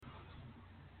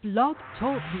Blog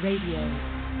Talk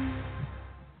Radio.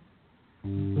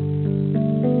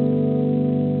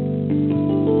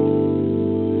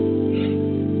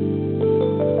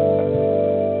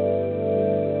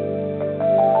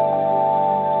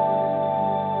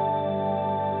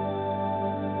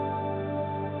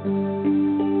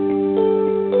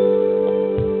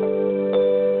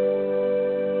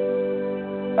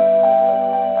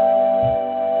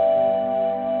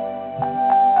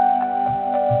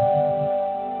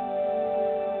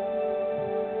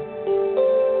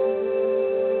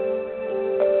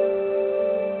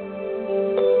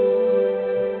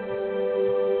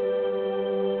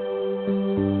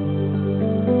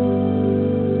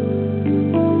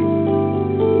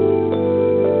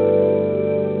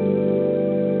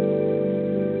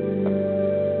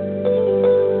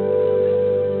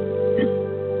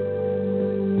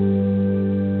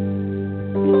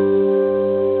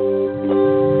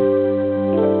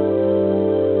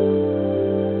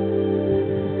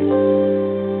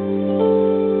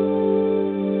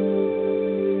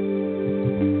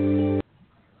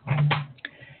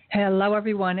 Hello,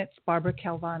 everyone. It's Barbara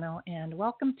Calvano, and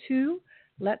welcome to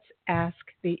Let's Ask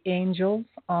the Angels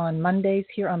on Mondays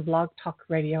here on Blog Talk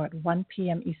Radio at 1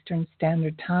 p.m. Eastern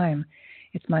Standard Time.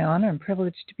 It's my honor and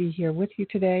privilege to be here with you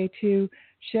today to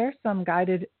share some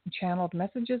guided channeled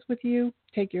messages with you,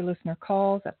 take your listener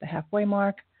calls at the halfway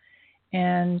mark,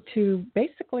 and to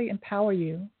basically empower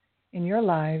you in your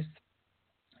lives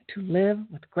to live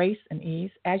with grace and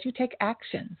ease as you take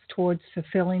actions towards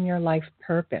fulfilling your life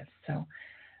purpose. So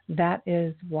that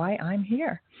is why I'm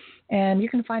here. And you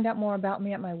can find out more about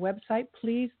me at my website.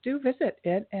 Please do visit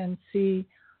it and see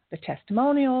the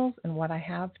testimonials and what I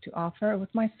have to offer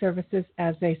with my services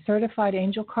as a certified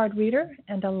angel card reader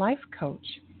and a life coach.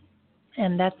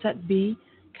 And that's at B.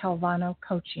 Calvano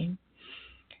Coaching.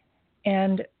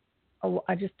 And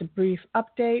just a brief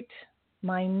update.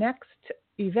 My next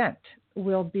event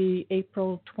will be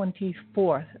April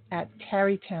 24th at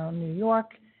Tarrytown, New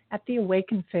York at the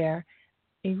Awaken Fair.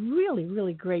 A really,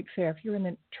 really great fair. If you're in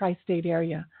the tri-state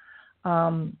area,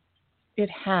 it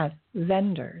has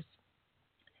vendors,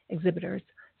 exhibitors,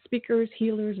 speakers,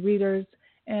 healers, readers,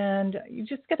 and you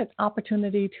just get an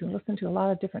opportunity to listen to a lot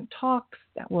of different talks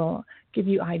that will give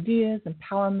you ideas,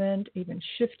 empowerment, even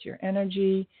shift your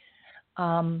energy,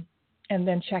 and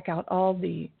then check out all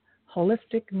the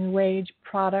holistic New Age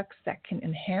products that can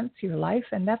enhance your life,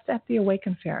 and that's at the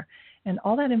Awaken Fair. And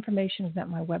all that information is at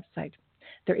my website.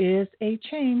 There is a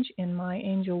change in my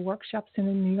angel workshops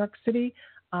in New York City.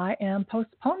 I am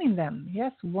postponing them.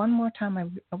 Yes, one more time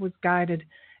I was guided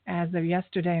as of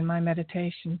yesterday in my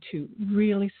meditation to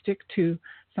really stick to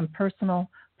some personal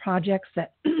projects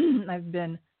that I've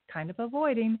been kind of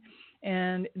avoiding,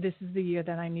 and this is the year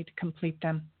that I need to complete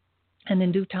them. And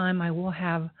in due time, I will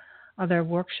have other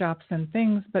workshops and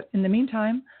things, but in the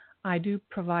meantime, I do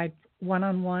provide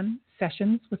one-on-one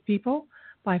sessions with people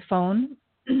by phone,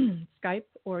 Skype,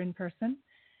 or in person.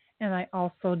 And I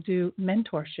also do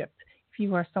mentorship. If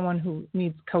you are someone who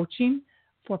needs coaching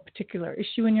for a particular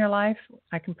issue in your life,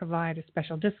 I can provide a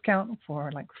special discount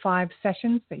for like 5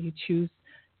 sessions that you choose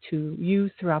to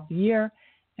use throughout the year.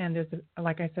 And there's,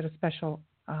 like I said, a special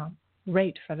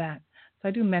rate for that. So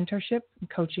I do mentorship and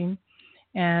coaching,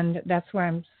 and that's where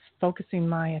I'm focusing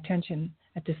my attention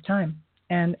at this time,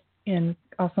 and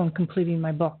also in completing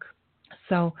my book.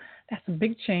 So that's a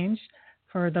big change.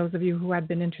 For those of you who had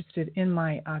been interested in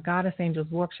my Goddess Angels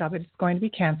workshop, it's going to be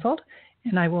canceled,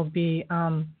 and I will be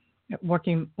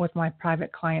working with my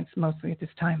private clients mostly at this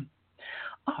time.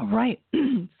 All right,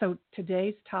 so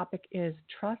today's topic is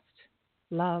trust,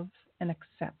 love, and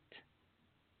accept.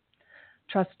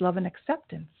 Trust, love, and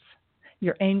acceptance.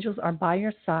 Your angels are by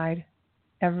your side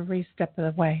every step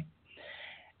of the way.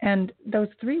 And those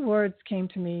 3 words came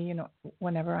to me,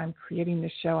 whenever I'm creating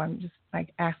this show, I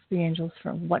ask the angels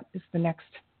for what is the next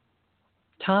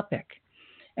topic.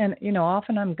 And,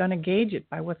 often I'm going to gauge it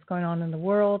by what's going on in the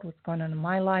world, what's going on in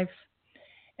my life.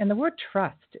 And the word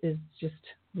trust is just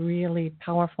really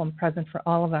powerful and present for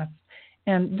all of us.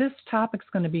 And this topic is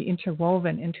going to be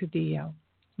interwoven into the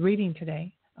reading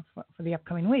today for the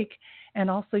upcoming week. And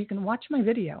also you can watch my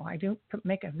video. I do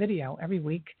make a video every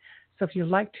week. So if you'd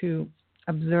like to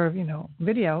observe,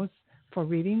 videos for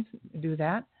readings, do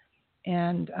that.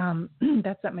 And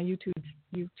that's at my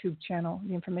YouTube channel.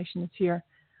 The information is here,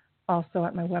 also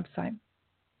at my website.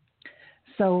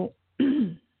 So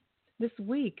this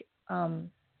week, I'm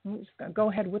just going to go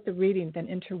ahead with the reading, then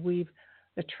interweave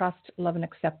the trust, love, and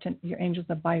acceptance. Your angels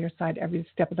are by your side every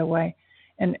step of the way.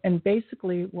 And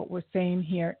basically what we're saying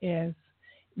here is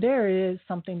there is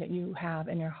something that you have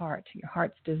in your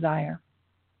heart's desire.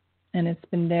 And it's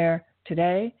been there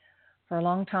today, for a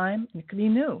long time, and it could be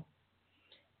new.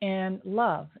 And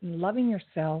love, and loving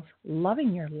yourself,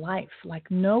 loving your life, like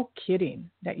no kidding,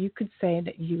 that you could say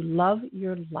that you love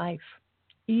your life,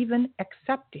 even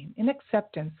accepting, in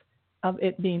acceptance of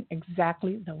it being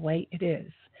exactly the way it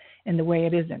is and the way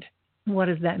it isn't. What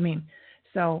does that mean?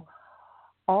 So,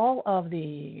 all of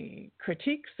the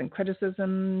critiques and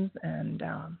criticisms and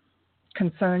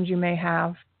concerns you may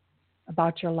have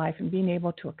about your life and being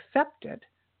able to accept it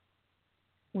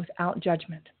without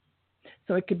judgment.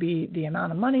 So it could be the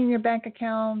amount of money in your bank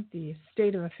account, the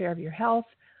state of affair of your health,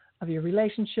 of your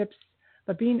relationships,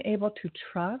 but being able to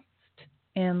trust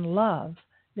and love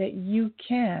that you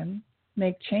can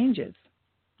make changes.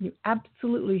 You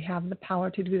absolutely have the power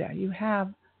to do that. You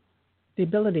have the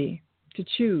ability to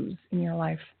choose in your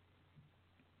life.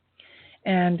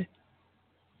 And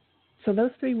so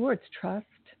those three words, trust,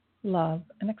 love,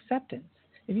 and acceptance.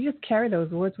 If you just carry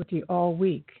those words with you all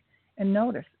week and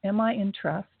notice, am I in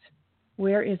trust?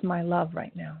 Where is my love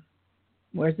right now?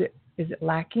 Where is it? Is it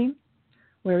lacking?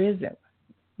 Where is it?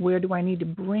 Where do I need to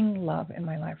bring love in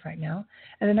my life right now?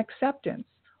 And then acceptance.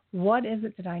 What is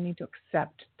it that I need to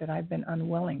accept that I've been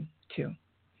unwilling to?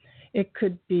 It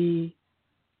could be,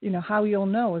 how you'll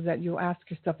know is that you'll ask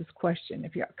yourself this question.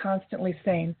 If you're constantly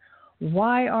saying,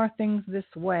 why are things this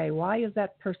way? Why is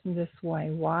that person this way?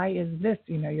 Why is this?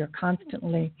 You're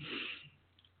constantly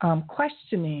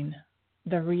questioning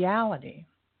the reality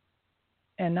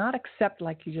and not accept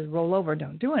like you just roll over,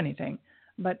 don't do anything,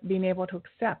 but being able to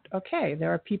accept, okay,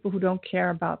 there are people who don't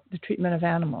care about the treatment of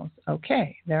animals.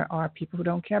 Okay, there are people who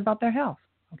don't care about their health.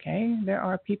 Okay, there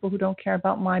are people who don't care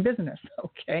about my business.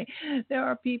 Okay, there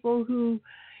are people who,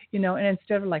 and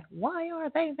instead of like, why are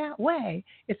they that way?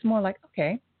 It's more like,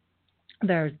 okay,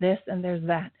 there's this and there's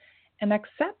that. And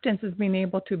acceptance is being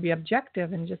able to be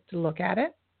objective and just to look at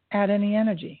it, add any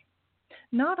energy.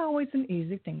 Not always an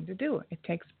easy thing to do. It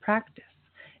takes practice.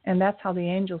 And that's how the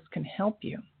angels can help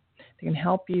you. They can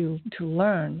help you to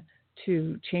learn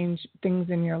to change things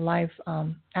in your life,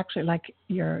 actually like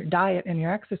your diet and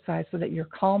your exercise, so that you're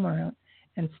calmer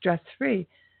and stress-free,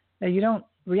 that you don't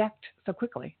react so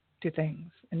quickly to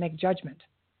things and make judgment.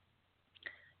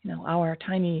 Our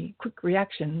tiny, quick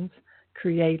reactions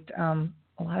create a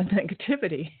lot of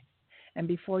negativity. And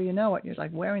before you know it, you're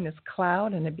like wearing this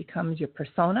cloud and it becomes your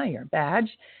persona, your badge.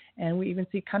 And we even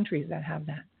see countries that have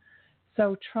that.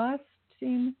 So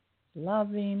trusting,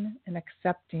 loving, and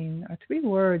accepting are three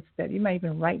words that you might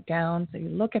even write down so you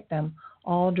look at them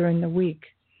all during the week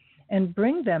and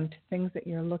bring them to things that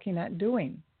you're looking at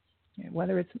doing.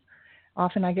 Whether it's,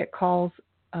 often I get calls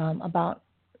about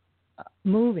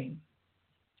moving.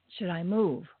 Should I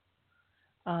move?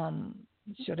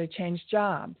 Should I change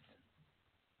jobs?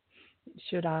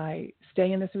 Should I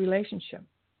stay in this relationship?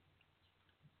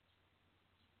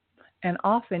 And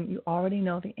often you already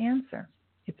know the answer.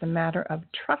 It's a matter of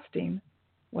trusting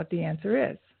what the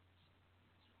answer is.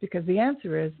 Because the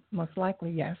answer is most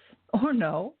likely yes or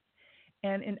no.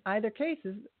 And in either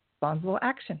cases, responsible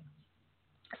action.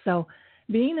 So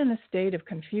being in a state of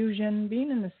confusion,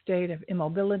 being in a state of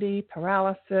immobility,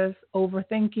 paralysis,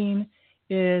 overthinking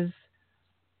is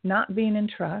not being in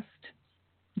trust.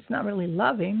 It's not really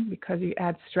loving, because you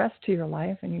add stress to your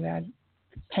life and you add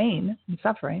pain and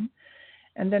suffering.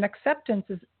 And then acceptance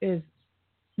is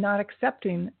not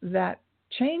accepting that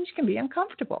change can be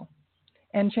uncomfortable,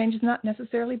 and change is not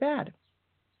necessarily bad.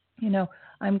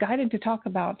 I'm guided to talk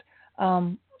about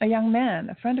a young man,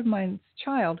 a friend of mine's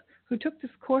child, who took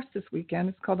this course this weekend.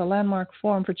 It's called the Landmark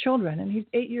Forum for Children, and he's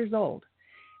 8 years old.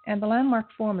 And the Landmark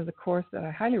Forum is a course that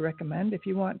I highly recommend if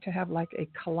you want to have like a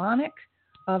colonic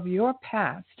of your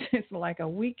past. It's like a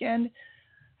weekend.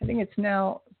 I think it's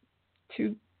now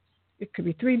it could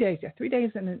be 3 days. Yeah, 3 days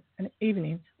and an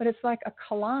evening. But it's like a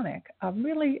colonic of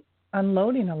really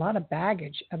unloading a lot of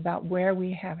baggage about where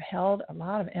we have held a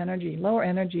lot of energy, lower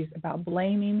energies, about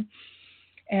blaming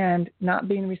and not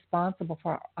being responsible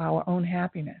for our own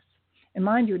happiness. And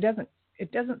mind you,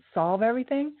 it doesn't solve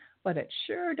everything, but it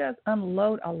sure does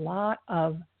unload a lot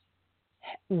of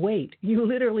weight. You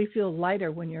literally feel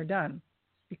lighter when you're done,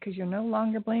 because you're no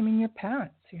longer blaming your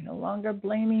parents. You're no longer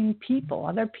blaming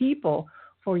other people,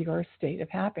 for your state of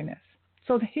happiness.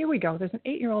 So here we go. There's an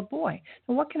 8-year-old boy.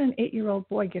 Now, what can an 8-year-old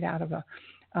boy get out of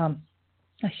a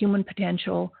human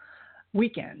potential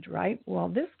weekend, right? Well,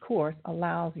 this course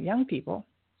allows young people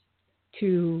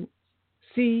to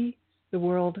see the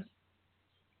world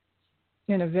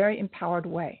in a very empowered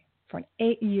way for an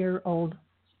 8-year-old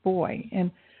boy. And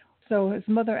so his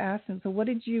mother asked him, so what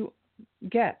did you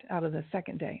get out of the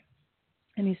second day?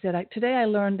 And he said, today I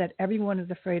learned that everyone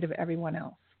is afraid of everyone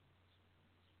else.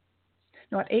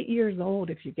 At 8 years old,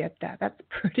 if you get that, that's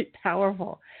pretty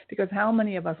powerful, because how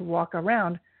many of us walk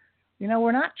around,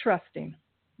 we're not trusting.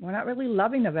 We're not really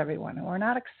loving of everyone, and we're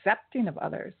not accepting of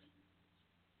others.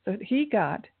 So he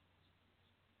got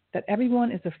that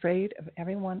everyone is afraid of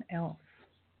everyone else.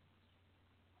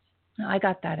 Now, I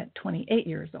got that at 28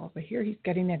 years old, but here he's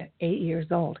getting it at 8 years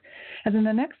old. And then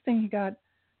the next thing he got,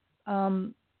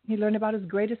 he learned about his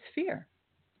greatest fear.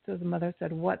 So the mother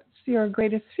said, "What's your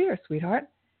greatest fear, sweetheart?"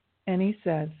 And he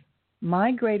says,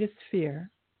 "My greatest fear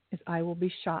is I will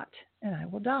be shot and I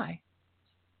will die."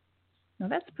 Now,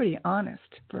 that's pretty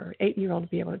honest for an 8-year-old to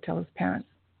be able to tell his parents.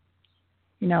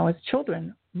 As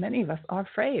children, many of us are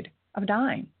afraid of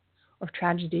dying, or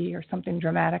tragedy, or something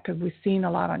dramatic, because we've seen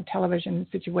a lot on television,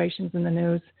 situations in the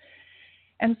news.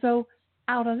 And so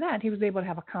out of that, he was able to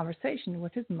have a conversation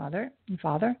with his mother and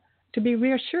father to be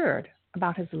reassured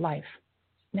about his life.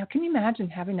 Now, can you imagine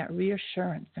having that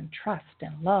reassurance and trust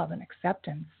and love and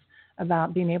acceptance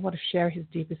about being able to share his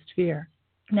deepest fear?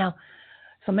 Now,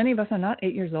 so many of us are not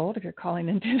 8 years old if you're calling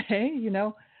in today,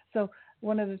 So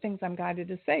one of the things I'm guided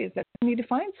to say is that you need to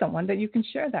find someone that you can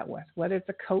share that with, whether it's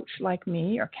a coach like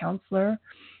me, or counselor,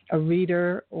 a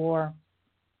reader, or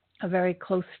a very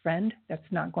close friend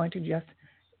that's not going to just,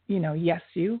 yes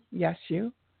you,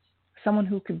 someone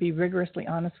who could be rigorously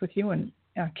honest with you and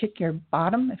kick your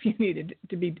bottom if you needed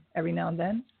to be every now and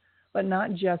then, but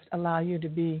not just allow you to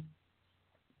be,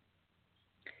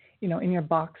 in your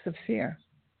box of fear.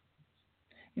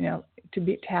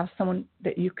 To have someone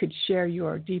that you could share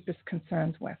your deepest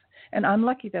concerns with. And I'm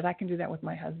lucky that I can do that with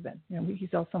my husband.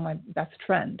 He's also my best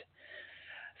friend.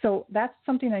 So that's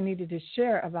something I needed to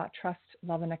share about trust,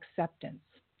 love, and acceptance.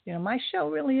 My show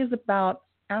really is about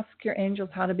ask your angels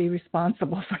how to be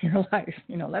responsible for your life.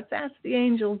 Let's ask the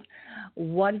angels,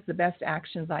 what is the best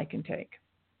actions I can take?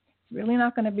 It's really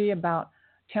not going to be about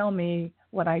tell me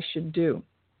what I should do.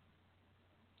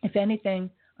 If anything,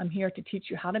 I'm here to teach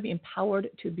you how to be empowered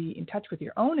to be in touch with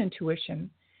your own intuition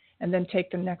and then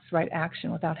take the next right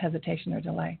action without hesitation or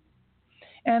delay.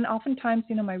 And oftentimes,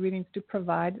 my readings do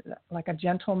provide like a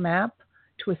gentle map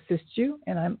to assist you,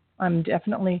 and I'm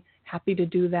definitely happy to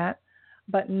do that.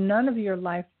 But none of your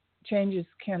life changes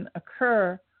can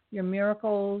occur, your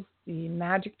miracles, the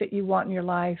magic that you want in your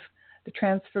life, the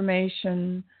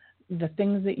transformation, the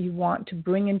things that you want to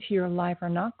bring into your life are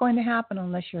not going to happen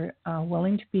unless you're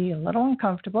willing to be a little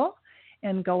uncomfortable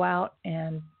and go out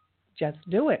and just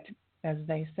do it, as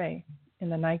they say in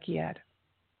the Nike ad.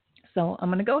 So I'm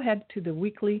going to go ahead to the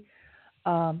weekly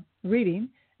reading.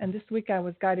 And this week I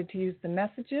was guided to use the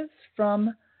messages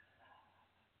from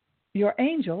Your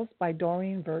Angels by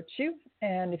Doreen Virtue.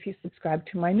 And if you subscribe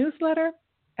to my newsletter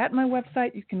at my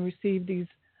website, you can receive these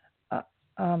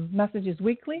messages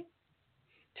weekly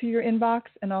to your inbox,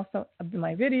 and also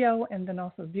my video, and then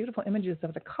also beautiful images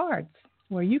of the cards,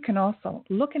 where you can also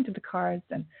look into the cards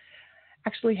and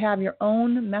actually have your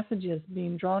own messages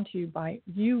being drawn to you by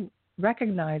you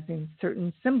recognizing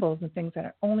certain symbols and things that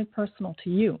are only personal to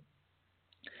you.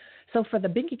 So for the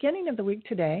beginning of the week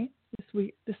today,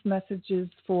 this message is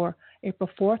for April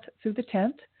 4th through the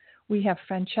 10th. We have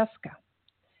Francesca.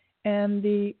 And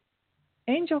the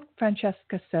angel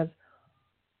Francesca says,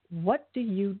 what do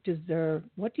you deserve?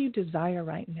 What do you desire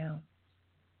right now?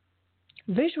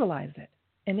 Visualize it,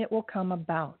 and it will come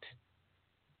about.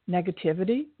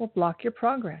 Negativity will block your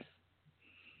progress.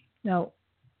 Now,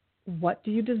 what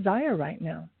do you desire right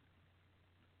now?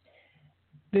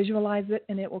 Visualize it,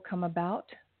 and it will come about.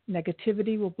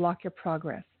 Negativity will block your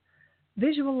progress.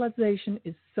 Visualization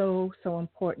is so, so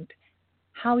important.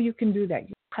 How you can do that.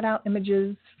 You cut out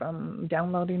images from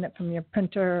downloading it from your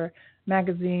printer,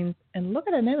 magazines, and look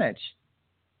at an image.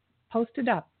 Post it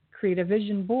up. Create a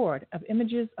vision board of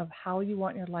images of how you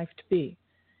want your life to be.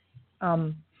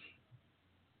 A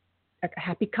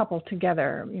happy couple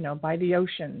together, by the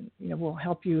ocean, will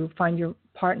help you find your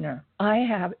partner. I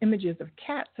have images of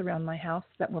cats around my house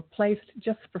that were placed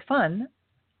just for fun.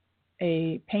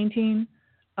 A painting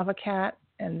of a cat,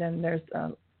 and then there's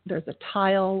a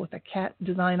tile with a cat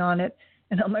design on it.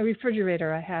 And on my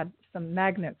refrigerator, I had some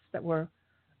magnets that were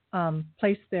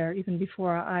placed there even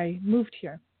before I moved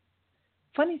here.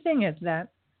 Funny thing is that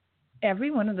every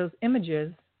one of those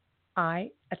images, I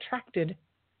attracted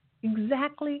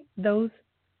exactly those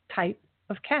type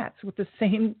of cats with the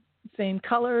same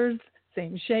colors,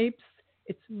 same shapes.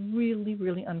 It's really,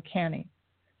 really uncanny.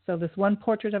 So this one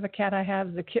portrait of a cat I have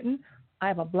is a kitten. I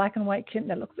have a black and white kitten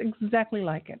that looks exactly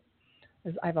like it.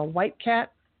 I have a white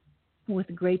cat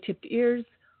with gray tipped ears,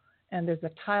 and there's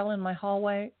a tile in my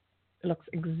hallway. It looks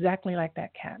exactly like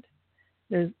that cat.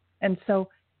 And so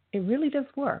it really does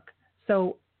work.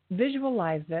 So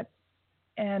visualize it,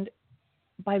 and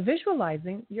by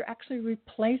visualizing, you're actually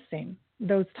replacing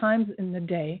those times in the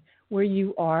day where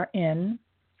you are in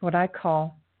what I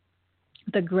call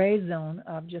the gray zone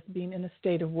of just being in a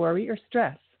state of worry or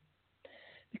stress.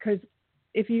 Because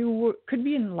if you could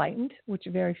be enlightened, which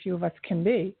very few of us can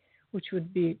be, which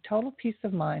would be total peace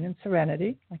of mind and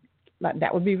serenity, like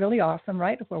that would be really awesome,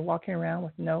 right? If we're walking around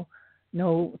with no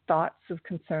thoughts of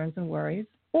concerns and worries,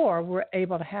 or we're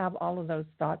able to have all of those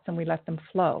thoughts and we let them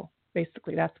flow.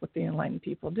 Basically, that's what the enlightened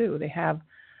people do. They have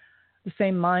the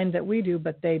same mind that we do,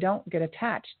 but they don't get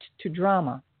attached to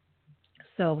drama.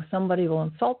 So somebody will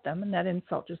insult them, and that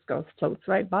insult just floats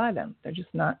right by them. They're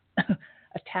just not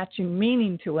attaching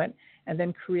meaning to it and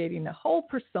then creating a whole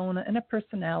persona and a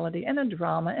personality and a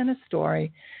drama and a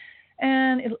story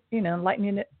and,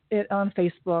 lightning it on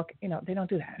Facebook. They don't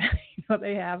do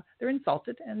that. They're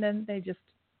insulted, and then the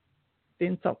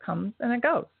insult comes and it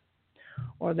goes.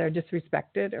 Or they're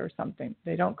disrespected or something.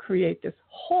 They don't create this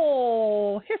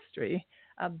whole history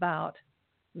about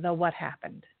what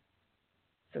happened.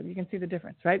 So you can see the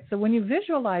difference, right? So when you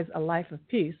visualize a life of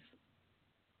peace,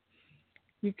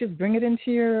 you just bring it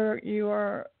into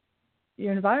your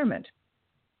environment.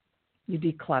 You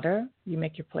declutter, you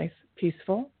make your place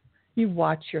peaceful, you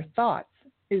watch your thoughts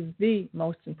is the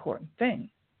most important thing.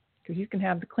 Because you can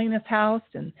have the cleanest house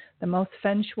and the most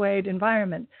feng shuied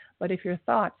environment, but if your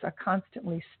thoughts are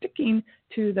constantly sticking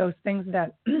to those things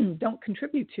that don't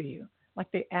contribute to you, like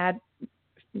they add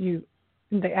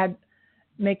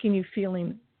making you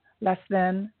feeling less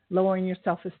than, lowering your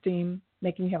self-esteem,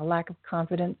 making you have a lack of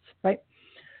confidence, right?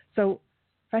 So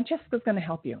Francesca's going to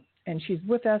help you, and she's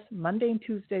with us Monday and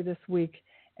Tuesday this week,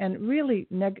 and really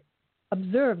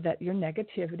observe that your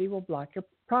negativity will block your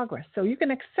progress. So you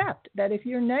can accept that if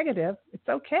you're negative, it's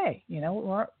okay,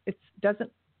 or it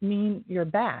doesn't mean you're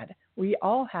bad. We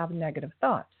all have negative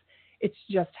thoughts. It's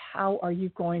just how are you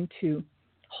going to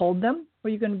hold them, or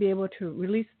are you going to be able to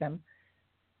release them?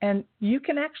 And you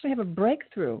can actually have a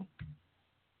breakthrough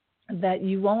that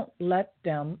you won't let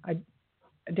them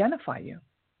identify you.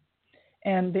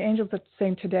 And the angels are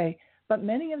saying today, but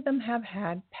many of them have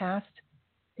had past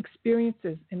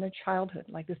experiences in their childhood,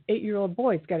 like this 8-year-old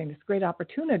boy is getting this great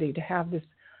opportunity to have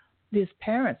these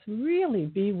parents really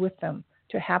be with them,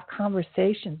 to have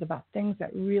conversations about things that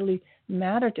really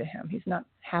matter to him. He's not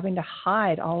having to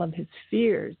hide all of his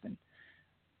fears and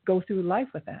go through life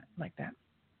with that, like that.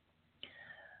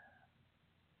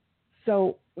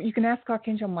 So you can ask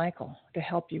Archangel Michael to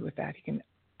help you with that. He can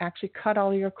actually cut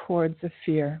all your cords of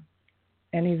fear,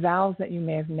 any vows that you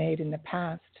may have made in the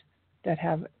past that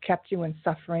have kept you in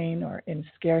suffering or in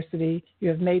scarcity.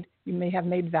 You may have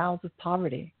made vows of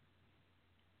poverty.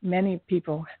 Many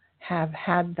people have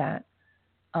had that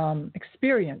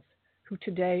experience who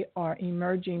today are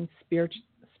emerging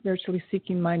spiritually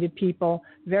seeking-minded people,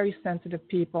 very sensitive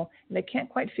people, and they can't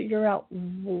quite figure out,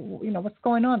 what's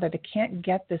going on, that they can't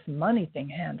get this money thing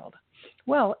handled.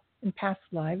 Well, in past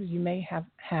lives, you may have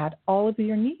had all of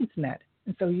your needs met,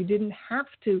 and so you didn't have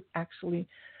to actually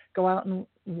go out and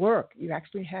work. You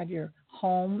actually had your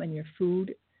home and your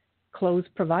food, clothes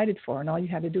provided for, and all you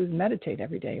had to do is meditate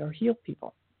every day or heal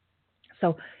people.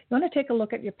 So you want to take a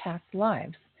look at your past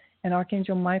lives, and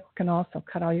Archangel Michael can also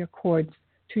cut all your cords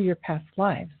to your past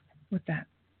lives with that.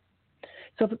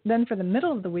 So then for the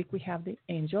middle of the week, we have the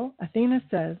angel. Athena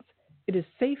says, it is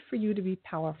safe for you to be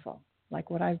powerful, like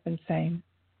what I've been saying.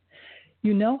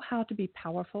 You know how to be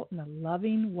powerful in a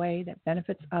loving way that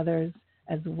benefits others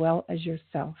as well as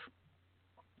yourself.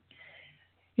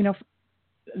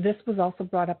 This was also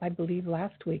brought up, I believe,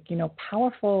 last week.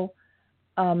 Powerful,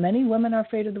 many women are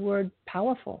afraid of the word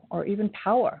powerful or even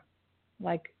power.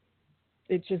 Like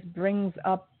it just brings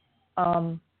up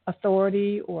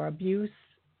authority or abuse.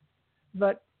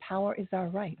 But power is our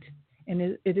right. And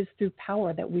it is through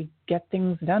power that we get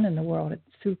things done in the world. It's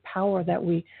through power that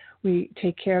we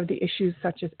take care of the issues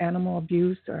such as animal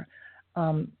abuse or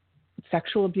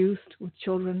sexual abuse with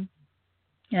children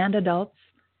and adults.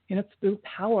 It's through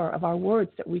power of our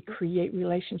words that we create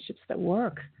relationships that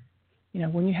work.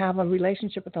 When you have a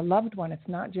relationship with a loved one, it's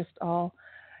not just all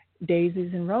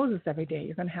daisies and roses every day.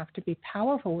 You're going to have to be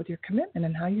powerful with your commitment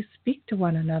and how you speak to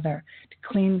one another to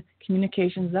clean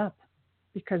communications up,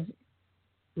 because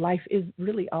life is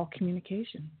really all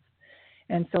communication.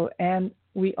 And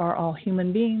we are all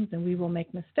human beings and we will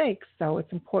make mistakes. So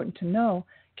it's important to know,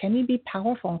 can you be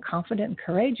powerful and confident and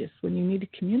courageous when you need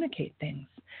to communicate things?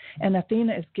 And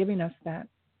Athena is giving us that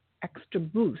extra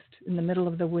boost in the middle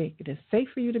of the week. It is safe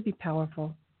for you to be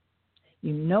powerful.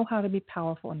 You know how to be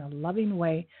powerful in a loving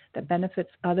way that benefits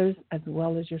others as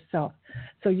well as yourself.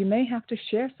 So you may have to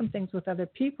share some things with other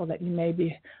people that you may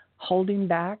be holding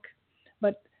back,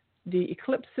 but The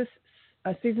eclipse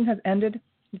season has ended.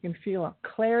 You can feel a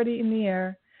clarity in the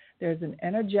air. There's an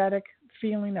energetic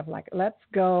feeling of like, let's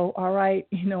go. All right,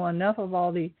 enough of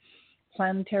all the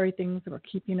planetary things that were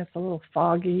keeping us a little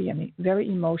foggy and very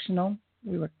emotional.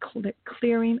 We were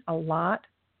clearing a lot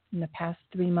in the past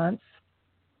 3 months,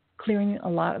 clearing a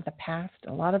lot of the past.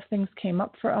 A lot of things came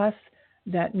up for us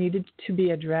that needed to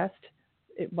be addressed.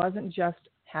 It wasn't just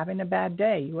having a bad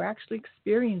day. You were actually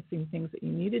experiencing things that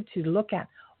you needed to look at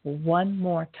one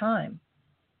more time.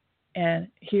 And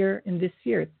here in this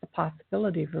year, it's the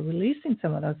possibility for releasing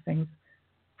some of those things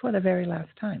for the very last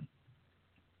time.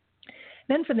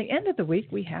 Then for the end of the week,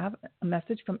 we have a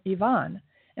message from Yvonne.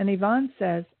 And Yvonne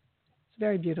says, it's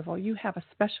very beautiful. You have a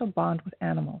special bond with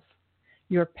animals.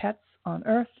 Your pets on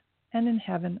earth and in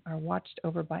heaven are watched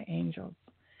over by angels.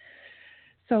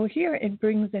 So here it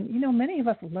brings in, many of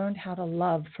us learned how to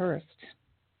love first,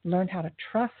 learned how to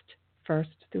trust first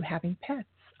through having pets.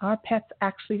 Our pets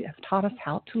actually have taught us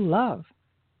how to love.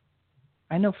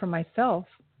 I know for myself,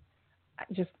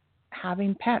 just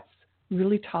having pets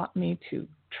really taught me to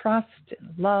trust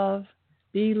and love,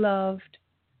 be loved,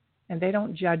 and they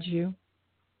don't judge you.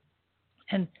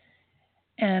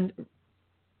 And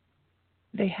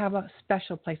they have a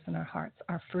special place in our hearts,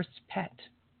 our first pet.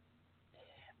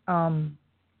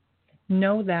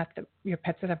 Know that your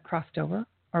pets that have crossed over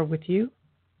are with you.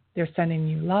 They're sending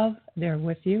you love. They're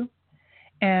with you.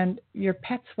 And your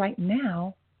pets right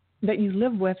now that you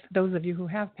live with, those of you who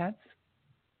have pets,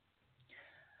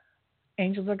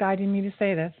 angels are guiding me to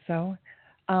say this, so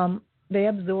they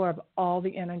absorb all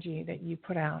the energy that you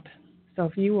put out. So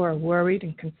if you are worried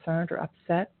and concerned or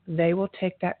upset, they will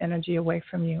take that energy away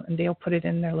from you and they'll put it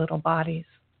in their little bodies.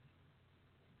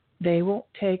 They will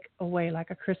take away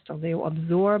like a crystal. They will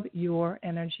absorb your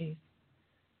energies.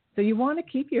 So you want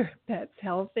to keep your pets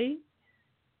healthy.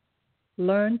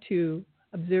 Learn to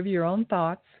observe your own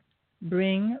thoughts.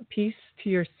 Bring peace to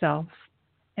yourself.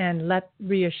 And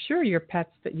reassure your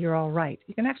pets that you're all right.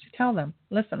 You can actually tell them,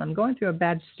 listen, I'm going through a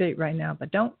bad state right now, but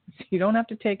you don't have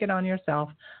to take it on yourself.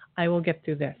 I will get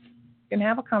through this. You can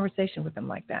have a conversation with them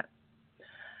like that.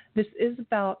 This is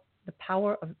about the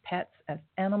power of pets as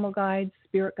animal guides,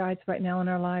 spirit guides right now in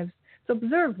our lives. So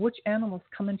observe which animals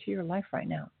come into your life right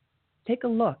now. Take a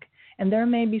look. And there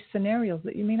may be scenarios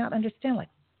that you may not understand, like,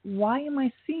 why am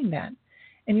I seeing that?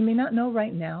 And you may not know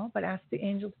right now, but ask the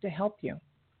angels to help you.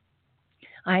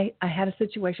 I had a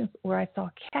situation where I saw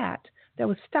a cat that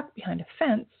was stuck behind a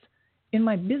fence in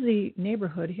my busy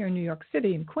neighborhood here in New York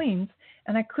City in Queens,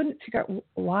 and I couldn't figure out,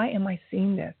 why am I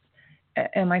seeing this?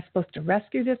 Am I supposed to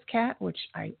rescue this cat, which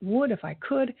I would if I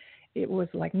could? It was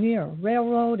like near a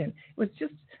railroad, and it was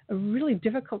just a really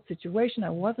difficult situation. I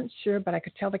wasn't sure, but I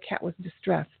could tell the cat was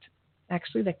distressed.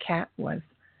 Actually, the cat was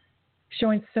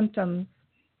showing symptoms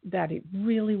that it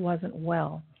really wasn't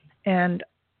well. And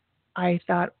I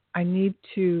thought, I need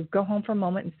to go home for a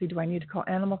moment and see, do I need to call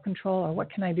animal control or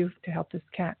what can I do to help this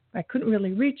cat? I couldn't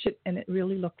really reach it, and it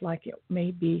really looked like it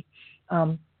may be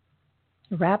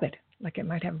rabid, like it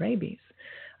might have rabies.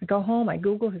 I go home, I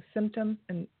Google his symptoms,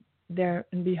 and there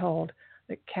and behold,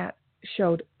 the cat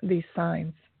showed these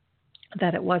signs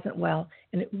that it wasn't well,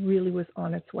 and it really was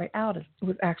on its way out. It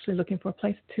was actually looking for a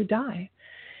place to die.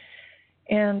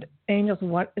 And angels,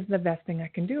 what is the best thing I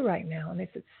can do right now? And they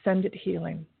said, send it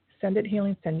healing. Send it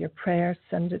healing, send your prayers,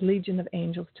 send a legion of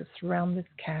angels to surround this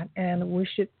cat and wish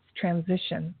its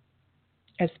transition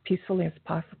as peacefully as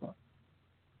possible.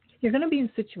 You're going to be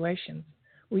in situations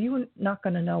where you're not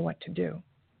going to know what to do.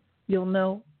 You'll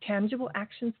know tangible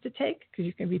actions to take because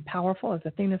you can be powerful, as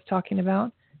Athena's talking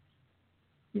about.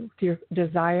 Your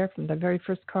desire from the very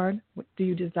first card, what do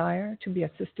you desire? To be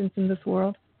assistance in this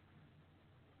world.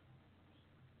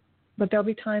 But there'll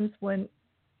be times when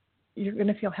you're going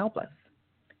to feel helpless.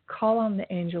 Call on the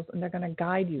angels, and they're going to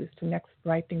guide you as to the next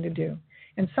right thing to do.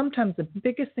 And sometimes the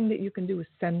biggest thing that you can do is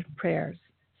send prayers.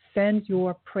 Send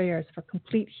your prayers for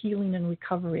complete healing and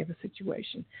recovery of a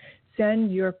situation.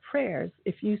 Send your prayers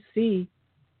if you see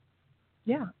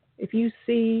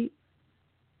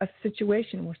a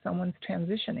situation where someone's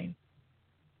transitioning.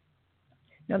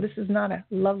 Now, this is not a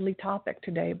lovely topic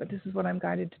today, but this is what I'm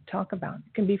guided to talk about.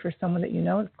 It can be for someone that you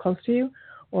know is close to you,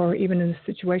 or even in a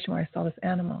situation where I saw this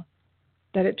animal,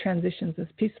 that it transitions as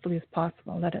peacefully as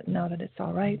possible. Let it know that it's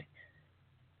all right.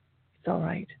 It's all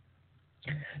right.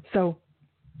 So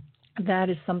that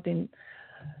is something.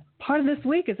 Part of this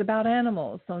week is about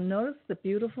animals. So notice the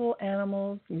beautiful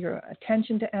animals, your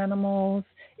attention to animals.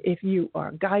 If you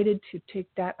are guided to take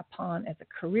that upon as a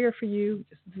career for you,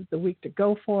 this is the week to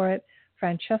go for it.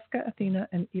 Francesca, Athena,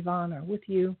 and Yvonne are with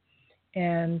you.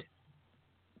 And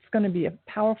it's going to be a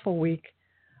powerful week.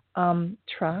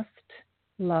 Trust,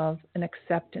 love, and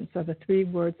acceptance are the three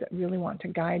words that really want to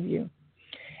guide you.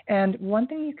 And one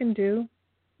thing you can do,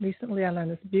 recently I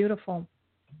learned this beautiful,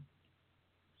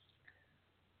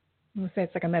 I'm going to say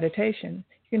it's like a meditation.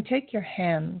 You can take your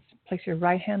hands, place your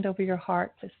right hand over your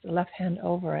heart, place the left hand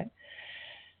over it.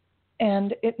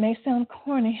 And it may sound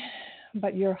corny,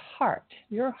 but your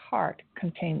heart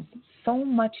contains so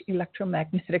much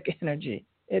electromagnetic energy.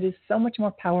 It is so much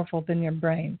more powerful than your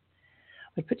brain.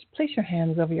 But place your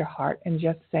hands over your heart and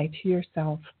just say to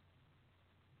yourself,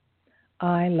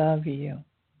 I love you.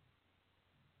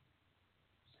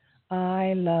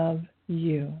 I love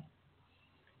you.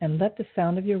 And let the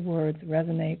sound of your words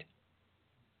resonate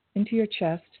into your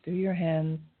chest, through your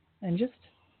hands, and just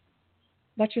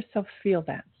let yourself feel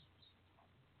that.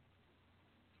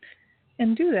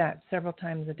 And do that several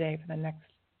times a day for the next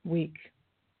week.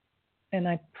 And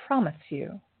I promise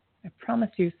you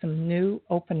some new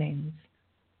openings,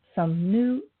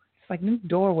 it's like new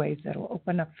doorways that will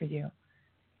open up for you.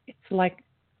 It's like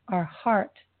our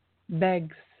heart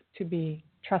begs to be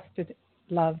trusted,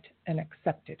 loved, and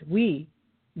accepted. We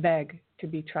beg to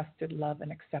be trusted, loved,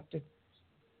 and accepted.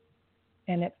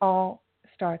 And it all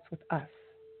starts with us,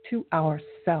 to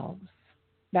ourselves.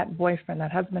 That boyfriend,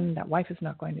 that husband, that wife is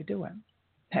not going to do it.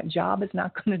 That job is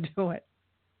not going to do it.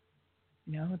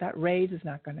 That raise is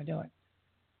not going to do it.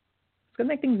 It's going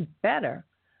to make things better,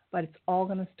 but it's all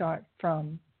going to start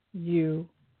from you,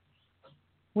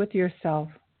 with yourself,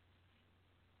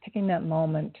 taking that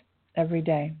moment every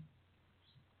day.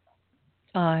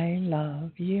 I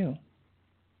love you.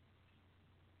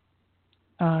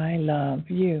 I love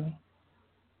you.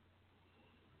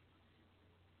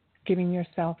 Giving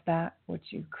yourself that which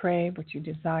you crave, which you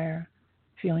desire,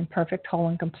 feeling perfect, whole,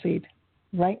 and complete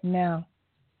right now,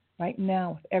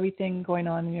 with everything going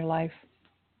on in your life,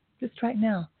 just right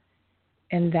now.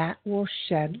 And that will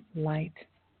shed light.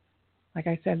 Like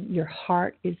I said, your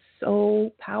heart is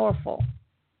so powerful.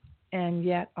 And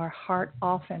yet our heart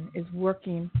often is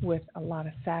working with a lot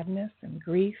of sadness and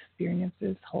grief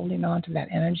experiences, holding on to that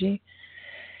energy.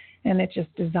 And it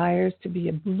just desires to be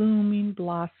a blooming,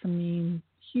 blossoming,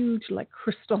 huge, like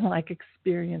crystal-like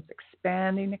experience,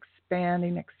 expanding,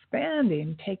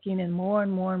 taking in more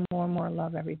and more and more and more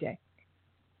love every day.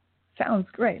 Sounds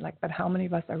great, but how many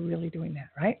of us are really doing that,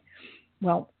 right?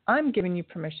 Well, I'm giving you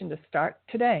permission to start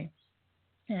today.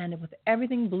 And with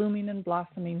everything blooming and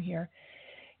blossoming here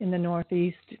in the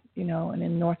Northeast, and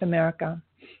in North America,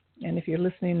 and if you're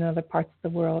listening in other parts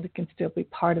of the world, it can still be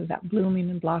part of that blooming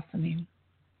and blossoming,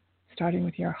 starting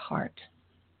with your heart.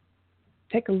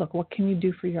 Take a look. What can you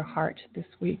do for your heart this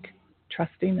week?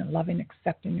 Trusting and loving,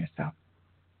 accepting yourself.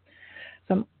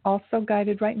 So I'm also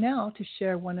guided right now to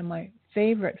share one of my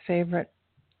favorite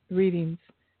readings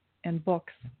and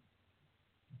books.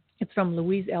 It's from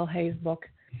Louise L. Hay's book,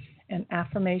 and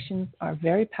affirmations are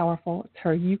very powerful. It's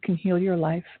her You Can Heal Your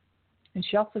Life. And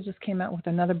she also just came out with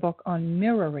another book on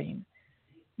mirroring.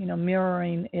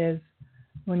 Mirroring is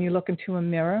when you look into a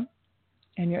mirror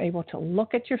and you're able to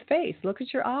look at your face, look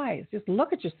at your eyes, just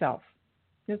look at yourself.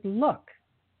 Just look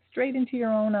straight into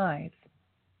your own eyes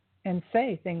and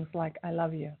say things like, I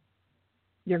love you.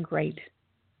 You're great.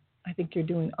 I think you're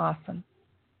doing awesome.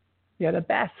 You're the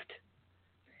best.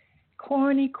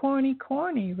 Corny,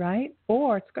 right?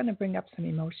 Or it's going to bring up some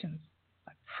emotions.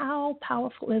 But how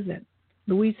powerful is it?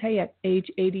 Louise Hay at age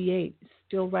 88 is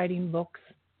still writing books,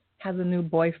 has a new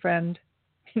boyfriend,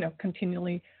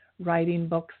 continually writing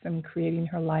books and creating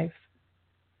her life.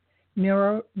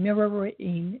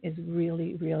 Mirroring is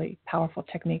really, really powerful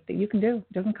technique that you can do.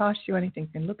 It doesn't cost you anything.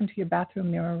 You can look into your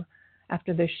bathroom mirror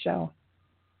after this show.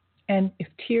 And if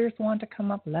tears want to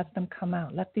come up, let them come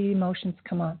out. Let the emotions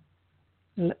come up.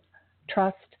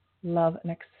 Trust, love,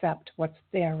 and accept what's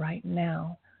there right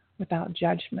now without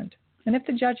judgment. And if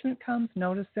the judgment comes,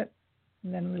 notice it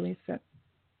and then release it.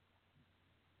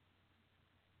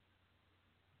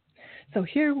 So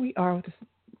here we are with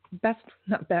this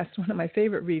one of my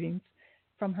favorite readings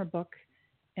from her book,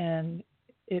 and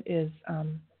it is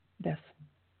this.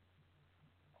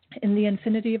 In the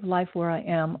infinity of life where I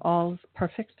am, all's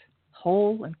perfect,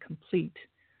 whole, and complete.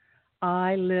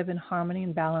 I live in harmony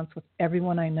and balance with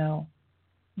everyone I know.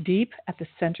 Deep at the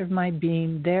center of my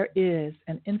being, there is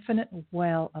an infinite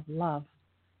well of love.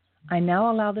 I now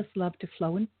allow this love to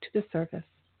flow into the surface.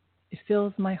 It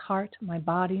fills my heart, my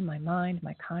body, my mind,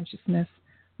 my consciousness,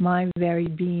 my very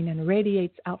being, and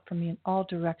radiates out from me in all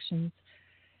directions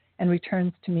and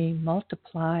returns to me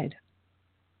multiplied.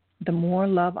 The more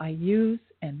love I use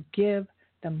and give,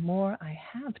 the more I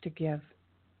have to give.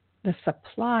 The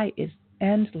supply is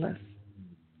endless.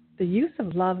 The use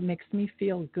of love makes me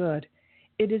feel good.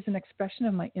 It is an expression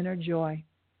of my inner joy.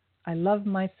 I love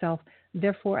myself,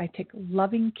 therefore I take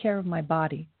loving care of my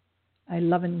body. I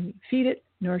lovingly feed it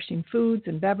nourishing foods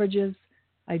and beverages.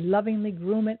 I lovingly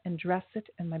groom it and dress it,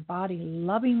 and my body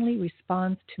lovingly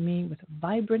responds to me with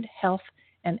vibrant health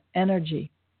and energy.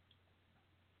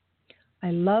 I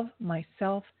love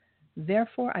myself,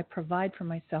 therefore I provide for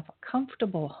myself a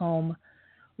comfortable home,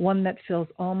 one that fills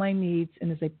all my needs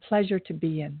and is a pleasure to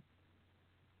be in.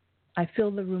 I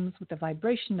fill the rooms with the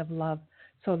vibration of love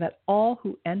so that all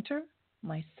who enter,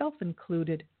 myself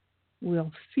included,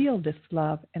 will feel this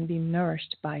love and be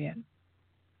nourished by it.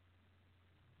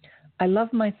 I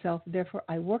love myself, therefore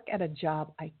I work at a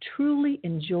job I truly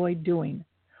enjoy doing,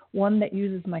 one that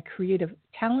uses my creative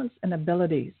talents and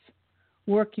abilities,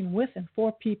 working with and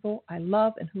for people I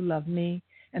love and who love me,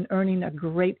 and earning a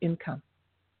great income.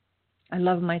 I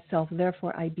love myself,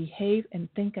 therefore I behave and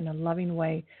think in a loving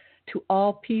way to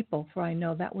all people, for I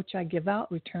know that which I give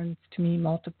out returns to me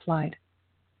multiplied.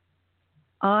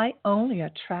 I only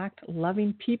attract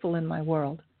loving people in my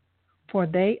world, for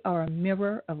they are a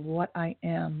mirror of what I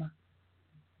am.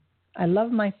 I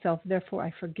love myself, therefore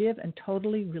I forgive and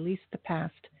totally release the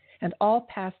past and all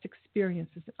past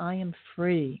experiences. I am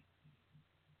free.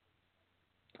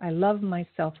 I love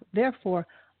myself, therefore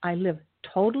I live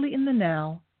totally in the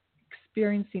now,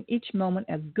 experiencing each moment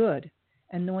as good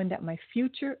and knowing that my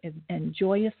future is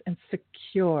joyous and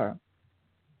secure.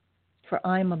 For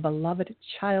I am a beloved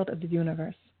child of the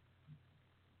universe,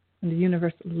 and the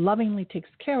universe lovingly takes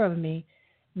care of me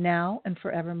now and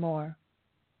forevermore.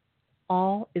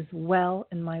 All is well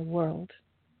in my world.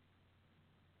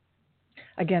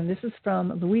 Again, this is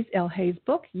from Louise L. Hay's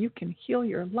book, You Can Heal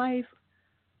Your Life.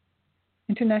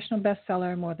 International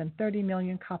bestseller, more than 30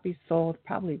 million copies sold,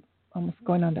 probably almost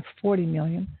going on to 40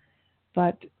 million.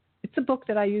 But it's a book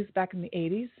that I used back in the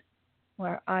 80s,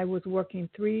 where I was working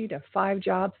 3 to 5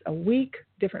 jobs a week,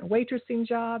 different waitressing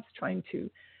jobs, trying to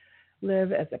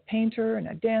live as a painter and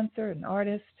a dancer, an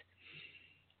artist,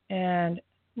 and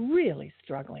really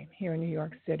struggling here in New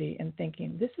York City and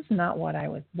thinking, this is not what I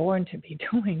was born to be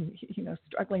doing,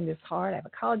 struggling this hard. I have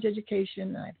a college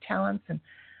education, and I have talents, and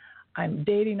I'm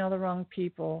dating all the wrong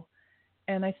people.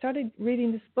 And I started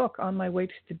reading this book on my way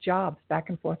to jobs back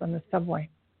and forth on the subway.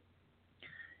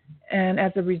 And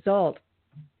as a result,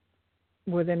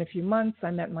 within a few months,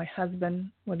 I met my husband.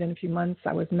 Within a few months,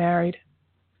 I was married,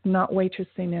 not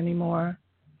waitressing anymore.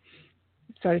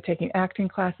 Started taking acting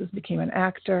classes, became an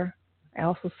actor. I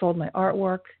also sold my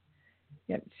artwork.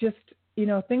 It's just,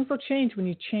 things will change when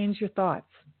you change your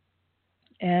thoughts.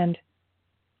 And,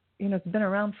 it's been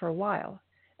around for a while.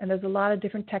 And there's a lot of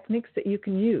different techniques that you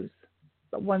can use.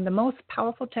 But one of the most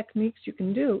powerful techniques you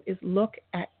can do is look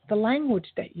at the language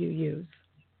that you use.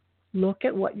 Look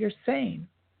at what you're saying.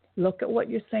 Look at what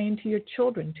you're saying to your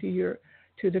children, to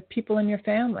the people in your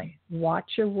family.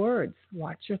 Watch your words.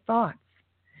 Watch your thoughts.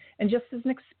 And just as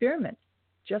an experiment,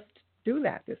 just do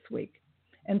that this week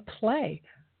and play.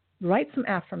 Write some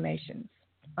affirmations.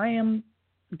 I am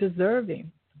deserving.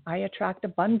 I attract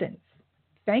abundance.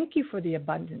 Thank you for the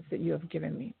abundance that you have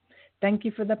given me. Thank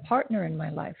you for the partner in my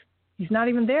life. He's not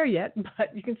even there yet,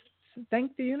 but you can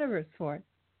thank the universe for it.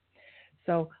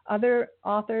 So other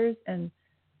authors and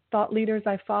thought leaders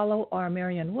I follow are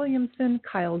Marianne Williamson,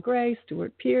 Kyle Gray,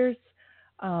 Stuart Pearce,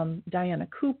 Diana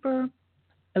Cooper,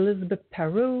 Elizabeth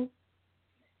Peru,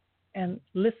 and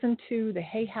listen to the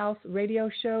Hay House radio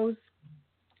shows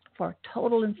for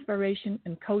total inspiration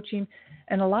and coaching.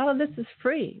 And a lot of this is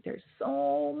free. There's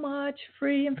so much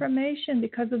free information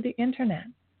because of the internet.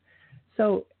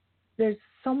 So there's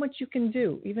so much you can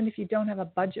do, even if you don't have a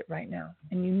budget right now,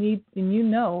 and you need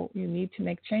to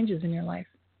make changes in your life,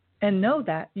 and know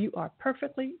that you are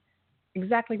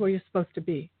exactly where you're supposed to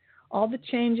be. All the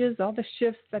changes, all the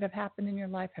shifts that have happened in your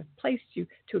life have placed you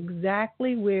to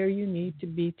exactly where you need to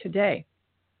be today.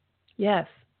 Yes,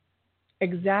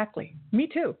 exactly. Me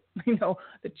too.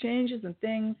 The changes and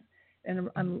things, and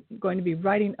I'm going to be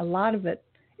writing a lot of it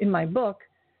in my book.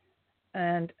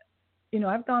 And,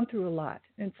 I've gone through a lot.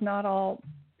 It's not all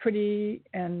pretty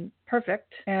and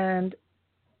perfect.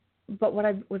 But what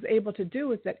I was able to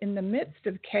do is that in the midst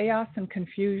of chaos and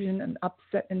confusion and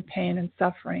upset and pain and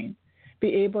suffering,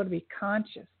 be able to be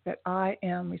conscious that I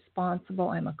am responsible.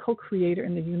 I'm a co-creator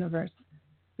in the universe,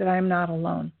 that I am not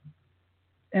alone.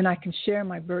 And I can share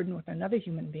my burden with another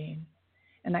human being.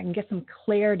 And I can get some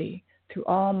clarity through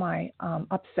all my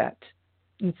upset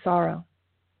and sorrow.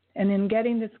 And in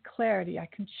getting this clarity, I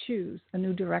can choose a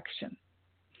new direction.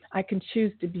 I can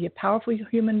choose to be a powerful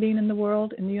human being in the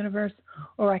world, in the universe,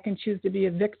 or I can choose to be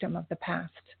a victim of the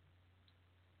past,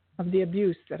 of the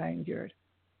abuse that I endured.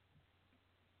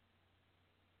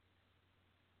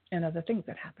 and other things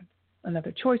that happened and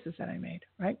other choices that I made,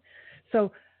 right?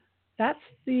 So that's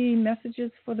the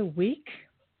messages for the week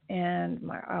and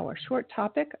our short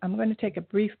topic. I'm going to take a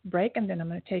brief break, and then I'm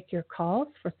going to take your calls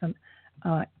for some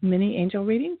mini angel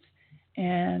readings,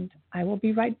 and I will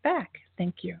be right back.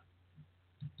 Thank you.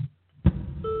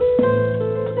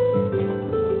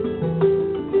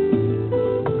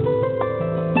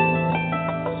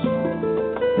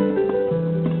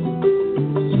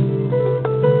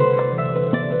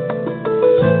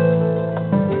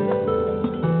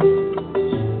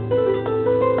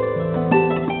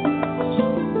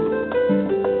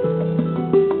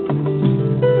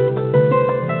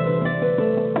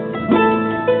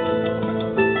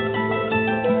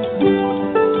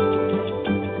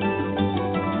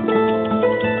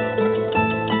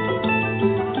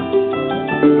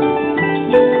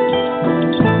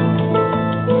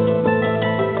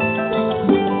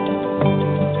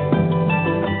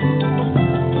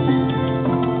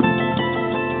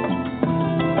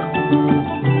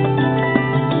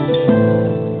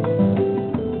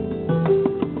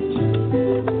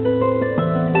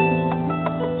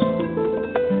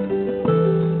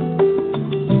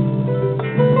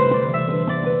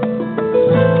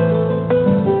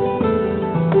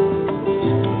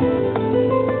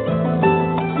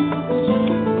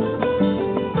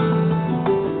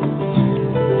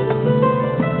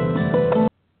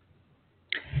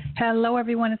 Hello,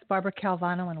 everyone. It's Barbara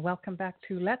Calvano, and welcome back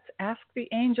to Let's Ask the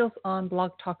Angels on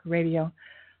Blog Talk Radio,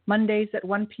 Mondays at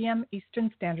 1 p.m.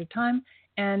 Eastern Standard Time.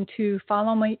 And to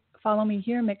follow me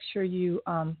here, make sure you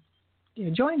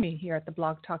join me here at the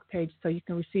Blog Talk page so you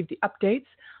can receive the updates.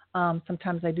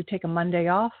 Sometimes I do take a Monday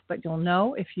off, but you'll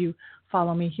know if you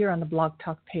follow me here on the Blog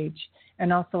Talk page,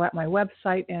 and also at my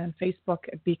website and Facebook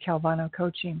at B. Calvano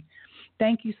Coaching.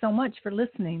 Thank you so much for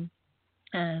listening.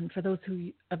 And for those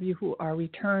of you who are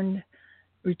returning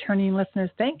listeners,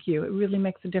 thank you. It really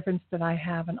makes a difference that I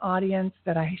have an audience,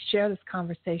 that I share this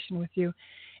conversation with you.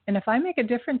 And if I make a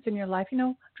difference in your life,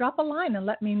 drop a line and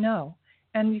let me know.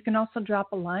 And you can also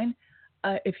drop a line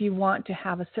if you want to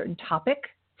have a certain topic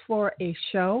for a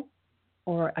show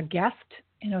or a guest.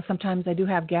 Sometimes I do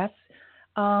have guests.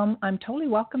 I'm totally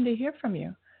welcome to hear from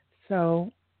you.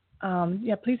 So,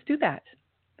 please do that.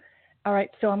 All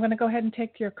right, so I'm going to go ahead and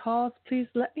take your calls. Please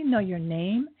let me know your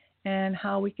name and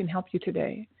how we can help you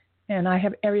today. And I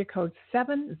have area code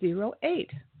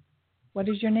 708. What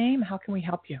is your name? How can we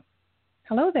help you?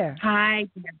 Hello there. Hi,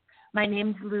 my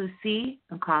name's Lucy.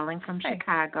 I'm calling from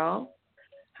Chicago.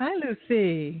 Hi,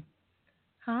 Lucy.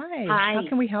 Hi. How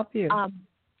can we help you?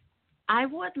 I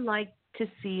would like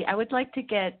to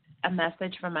get a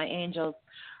message from my angels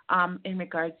in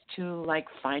regards to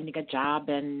finding a job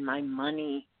and my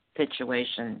money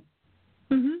situation.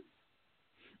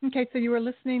 Mm-hmm. Okay, so you were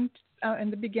listening in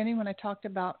the beginning when I talked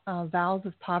about vows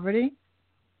of poverty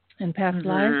in past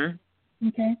lives.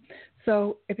 Okay,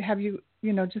 so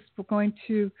we're going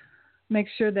to make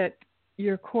sure that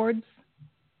your cords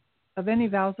of any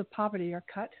vows of poverty are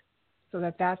cut so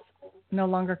that that's no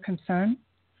longer a concern.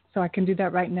 So I can do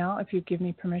that right now if you give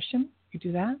me permission. You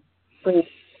do that? Please.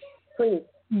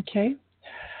 Okay,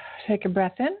 take a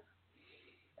breath in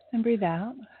and breathe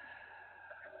out.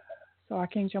 So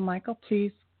Archangel Michael,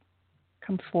 please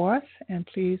come forth and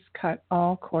please cut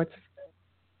all cords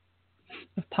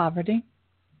of poverty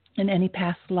in any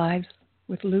past lives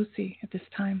with Lucy at this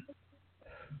time.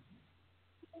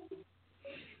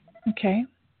 Okay,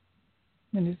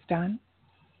 and it's done.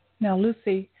 Now,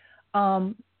 Lucy,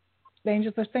 the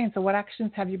angels are saying, so what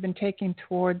actions have you been taking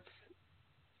towards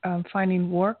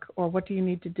finding work, or what do you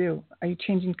need to do? Are you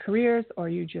changing careers, or are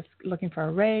you just looking for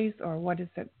a raise, or what is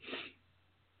it?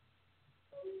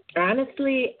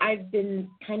 Honestly, I've been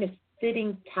kind of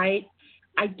sitting tight.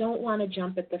 I don't want to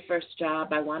jump at the first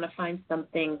job. I want to find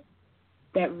something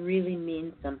that really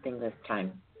means something this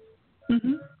time.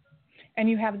 Mm-hmm. And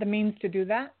you have the means to do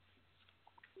that?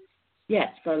 Yes,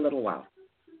 for a little while.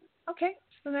 Okay,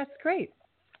 so that's great.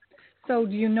 So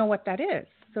do you know what that is?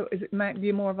 So it might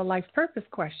be more of a life purpose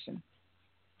question.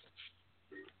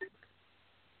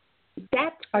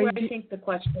 That's where I think the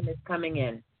question is coming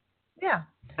in. Yeah.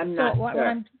 I'm not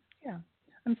sure.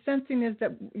 I'm sensing is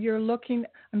that you're looking.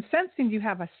 I'm sensing you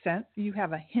have a sense. You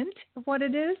have a hint of what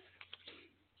it is.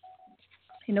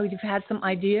 You've had some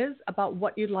ideas about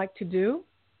what you'd like to do.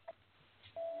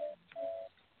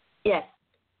 Yes.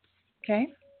 Okay.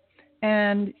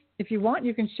 And if you want,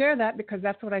 you can share that because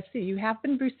that's what I see. You have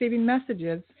been receiving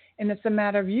messages, and it's a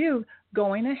matter of you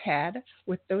going ahead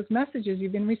with those messages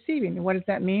you've been receiving. What does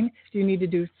that mean? Do you need to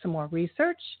do some more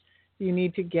research? Do you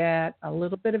need to get a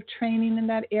little bit of training in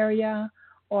that area?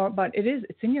 but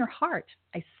it's in your heart.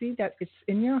 I see that it's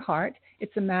in your heart.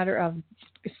 It's a matter of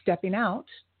stepping out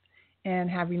and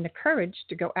having the courage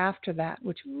to go after that,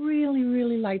 which really,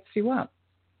 really lights you up.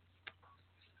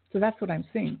 So that's what I'm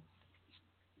seeing.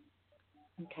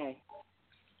 Okay.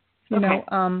 You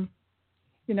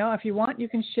know, if you want, you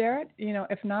can share it. You know,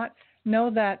 if not,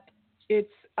 know that it's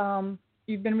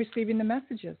you've been receiving the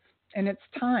messages, and it's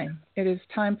time. It is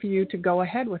time for you to go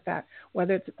ahead with that,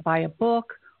 whether it's buy a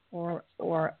book or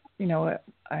you know,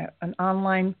 an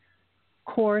online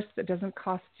course that doesn't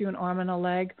cost you an arm and a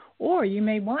leg, or you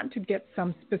may want to get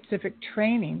some specific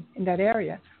training in that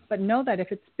area. But know that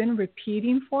if it's been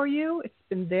repeating for you, it's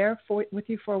been there with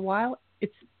you for a while,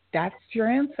 that's your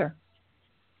answer.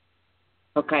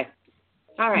 Okay.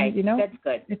 All right. And, you know, that's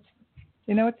good. It's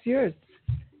yours.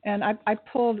 And I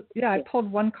pulled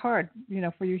one card, you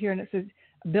know, for you here, and it says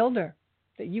builder,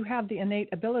 that you have the innate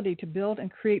ability to build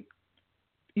and create.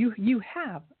 You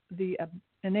have the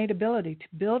innate ability to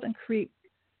build and create,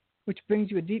 which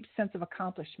brings you a deep sense of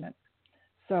accomplishment.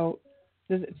 So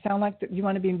does it sound like that you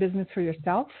want to be in business for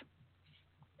yourself?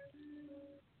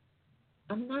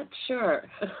 I'm not sure.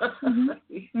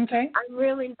 Mm-hmm. Okay. I'm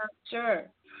really not sure.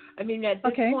 I mean, at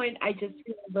this point, I just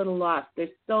feel a little lost. There's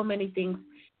so many things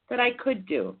that I could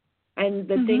do. And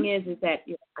the thing is that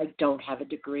I don't have a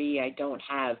degree. I don't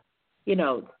have,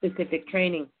 specific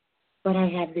training. But I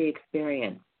have the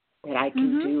experience that I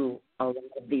can do a lot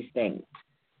of these things.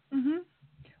 Mm-hmm.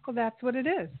 Well, that's what it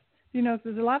is. You know,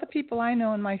 there's a lot of people I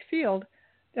know in my field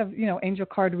of, angel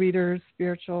card readers,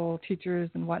 spiritual teachers,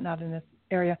 and whatnot in this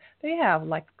area. They have,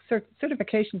 like,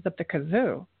 certifications up the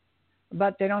kazoo,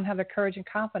 but they don't have the courage and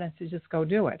confidence to just go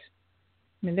do it.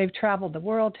 I mean, they've traveled the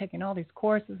world taking all these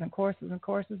courses and courses and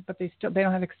courses, but they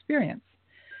don't have experience.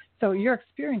 So your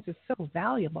experience is so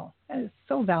valuable. That is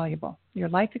so valuable, your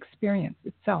life experience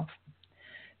itself.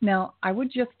 Now, I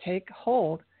would just take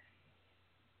hold.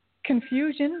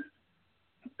 Confusion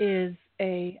is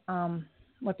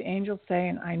what the angels say,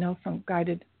 and I know from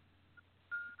guided,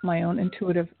 my own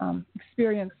intuitive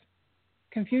experience.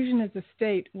 Confusion is a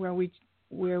state where we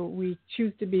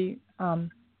choose to be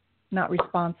not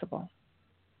responsible.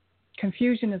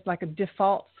 Confusion is like a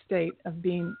default state of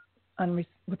being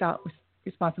without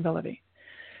responsibility.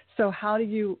 So how do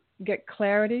you get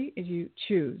clarity? Is you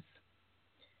choose.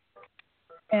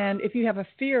 And if you have a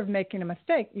fear of making a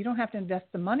mistake, you don't have to invest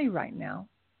the money right now,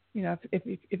 if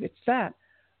it's that.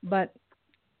 But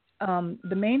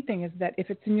the main thing is that if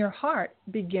it's in your heart,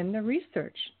 begin the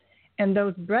research. And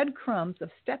those breadcrumbs of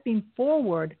stepping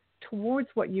forward towards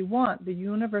what you want, the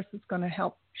universe is going to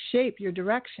help shape your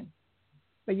direction.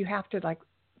 But you have to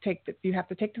take the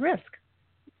risk.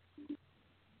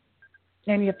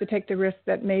 And you have to take the risk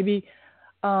that maybe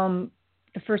the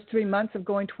first 3 months of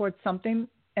going towards something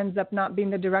ends up not being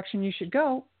the direction you should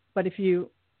go. But if you,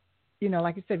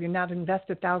 like you said, if you're not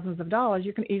invested thousands of dollars,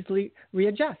 you can easily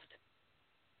readjust.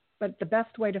 But the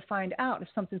best way to find out if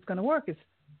something's going to work is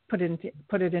put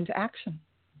it into action.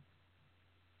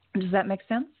 Does that make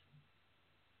sense?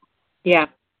 Yeah.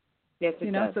 Yes,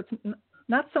 it does. So it's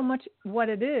not so much what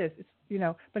it is,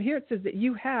 but here it says that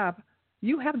you have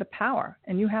the power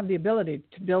and you have the ability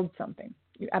to build something.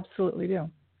 You absolutely do.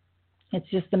 It's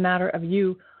just a matter of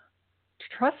you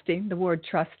trusting, the word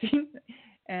trusting,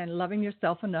 and loving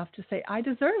yourself enough to say, I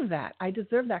deserve that. I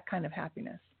deserve that kind of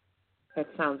happiness. That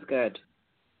sounds good.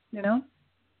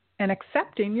 And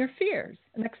accepting your fears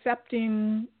and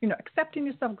accepting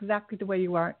yourself exactly the way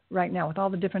you are right now with all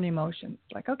the different emotions.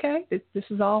 Like, okay, this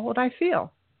is all what I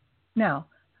feel. Now,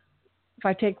 if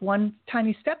I take one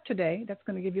tiny step today, that's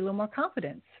going to give you a little more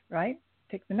confidence, right?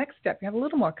 Take the next step, you have a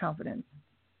little more confidence.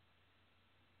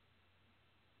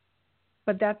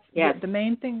 But that's the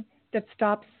main thing that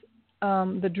stops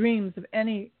the dreams of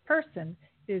any person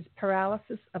is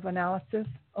paralysis of analysis,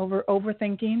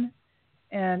 overthinking,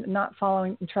 and not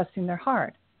following and trusting their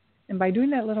heart. And by doing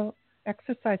that little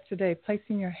exercise today,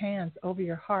 placing your hands over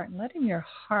your heart and letting your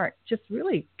heart, just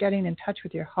really getting in touch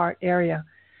with your heart area,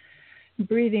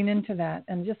 breathing into that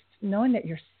and just knowing that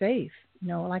you're safe,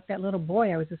 like that little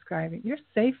boy I was describing. You're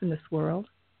safe in this world,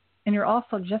 and you're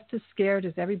also just as scared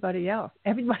as everybody else.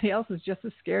 Everybody else is just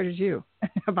as scared as you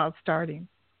about starting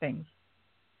things.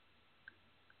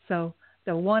 So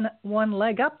the one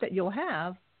leg up that you'll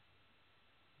have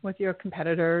with your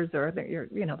competitors or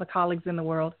the colleagues in the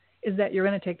world is that you're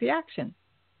going to take the action.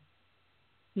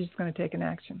 You're just going to take an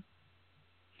action.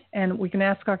 And we can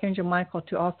ask Archangel Michael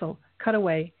to also cut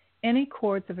away any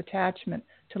cords of attachment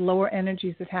to lower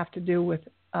energies that have to do with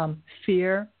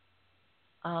fear,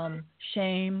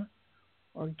 shame,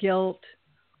 or guilt,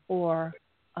 or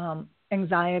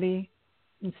anxiety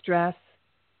and stress.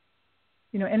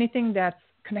 anything that's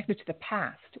connected to the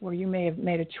past where you may have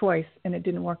made a choice and it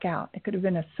didn't work out. It could have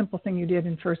been a simple thing you did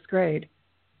in first grade,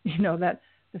 that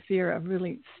the fear of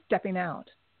really stepping out,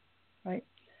 right?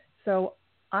 So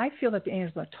I feel that the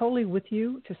angels are totally with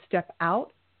you to step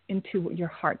out into your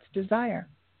heart's desire.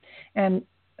 And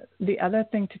the other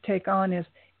thing to take on is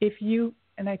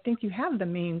and I think you have the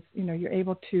means, you're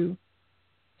able to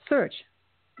search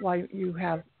while you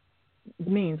have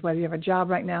the means, whether you have a job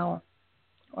right now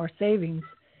or savings,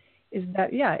 is that,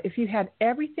 if you had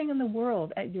everything in the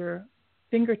world at your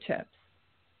fingertips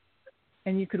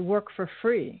and you could work for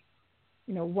free,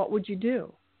 what would you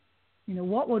do?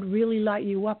 What would really light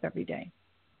you up every day?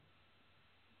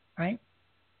 Right?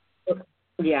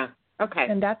 Yeah. Okay.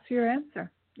 And that's your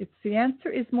answer. The answer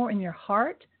is more in your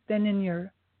heart than in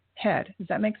your head. Does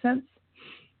that make sense?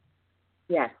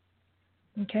 Yes.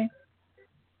 Okay.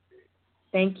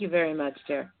 Thank you very much,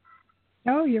 dear.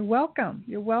 Oh, you're welcome.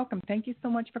 You're welcome. Thank you so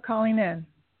much for calling in.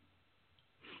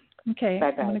 Okay,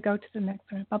 bye-bye. I'm going to go to the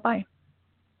next one. Bye-bye.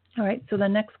 All right, so the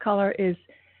next caller is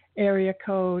area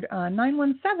code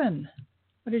 917.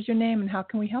 What is your name and how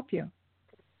can we help you?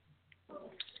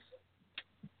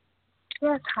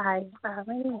 Yes, hi. My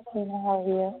name is Tina. How are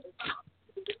you?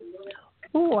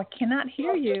 Oh, I cannot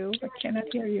hear you.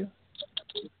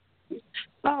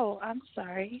 Oh, I'm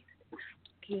sorry.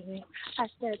 Excuse me. I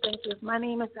said thank you. My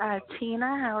name is Tina.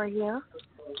 How are you?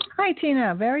 Hi,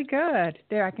 Tina. Very good.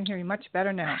 There, I can hear you much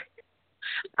better now.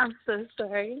 I'm so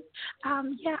sorry. I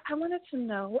wanted to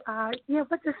know,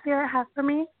 what does Spirit have for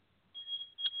me?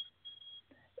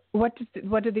 What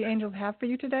did the angels have for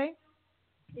you today?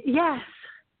 Yes.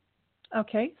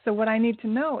 Okay, so what I need to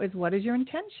know is what is your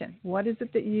intention? What is the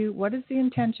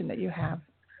intention that you have?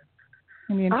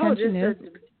 And the intention is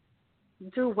to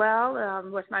do well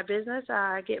with my business,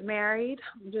 get married,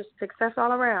 just success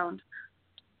all around.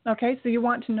 Okay, so you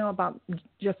want to know about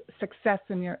just success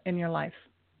in your life.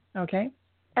 Okay?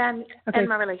 And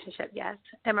my relationship, yes.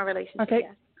 And my relationship, okay.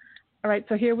 Yes. All right,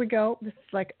 so here we go. This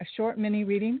is like a short mini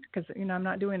reading because, I'm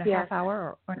not doing a half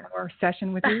hour or an hour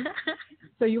session with you.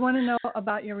 So you want to know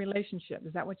about your relationship.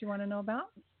 Is that what you want to know about?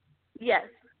 Yes.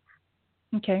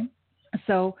 Okay.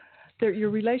 So your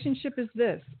relationship is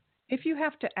this. If you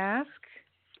have to ask,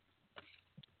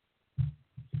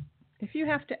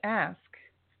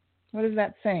 what is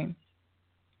that saying?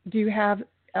 Do you have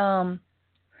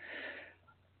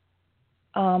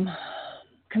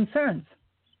concerns?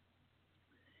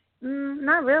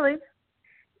 Not really.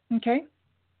 Okay.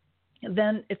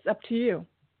 Then it's up to you.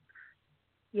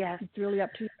 Yes. It's really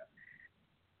up to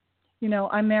you.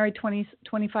 I'm married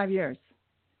 25 years.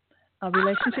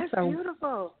 Relationships that's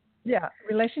beautiful. Yeah,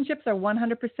 relationships are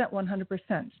 100%,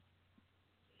 100%.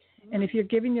 And if you're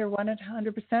giving your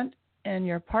 100% and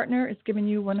your partner is giving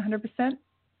you 100%,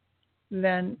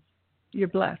 then you're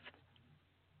blessed.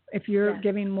 If you're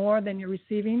giving more than you're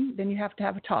receiving, then you have to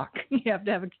have a talk. You have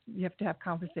to have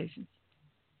conversations.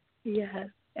 Yes.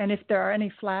 And if there are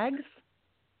any flags,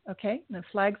 okay, the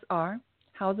flags are: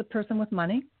 how's the person with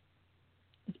money?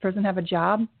 Does the person have a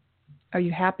job? Are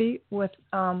you happy with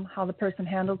how the person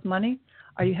handles money?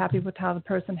 Are you happy with how the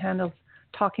person handles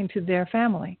talking to their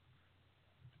family?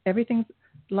 A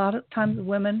lot of times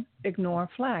women ignore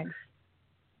flags.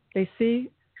 They see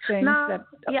things that...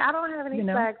 Yeah, I don't have any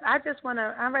flags. I just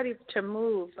I'm ready to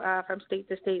move from state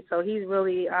to state, so he's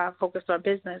really focused on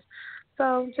business.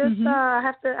 So just I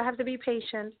have to be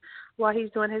patient while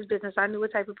he's doing his business. I knew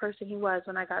what type of person he was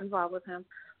when I got involved with him.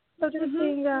 So just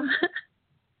being...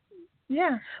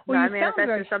 Yeah. Well, you I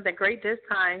manifested something great this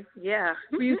time. Yeah.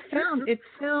 Well, it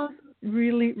sounds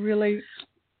really, really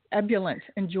ebullient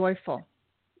and joyful,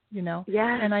 Yeah.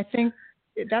 And I think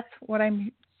that's what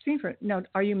I'm seeing for it. Now,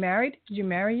 are you married? Did you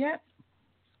marry yet?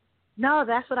 No,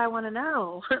 that's what I want to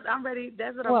know. I'm ready.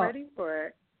 That's what I'm ready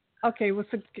for. Okay. Well,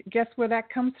 so guess where that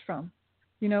comes from?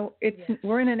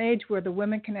 We're in an age where the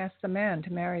women can ask the man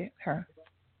to marry her.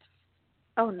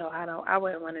 Oh no, I don't. I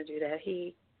wouldn't want to do that.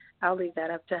 I'll leave that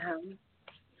up to him.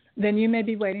 Then you may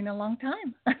be waiting a long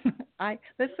time.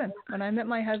 Listen, when I met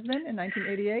my husband in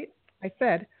 1988, I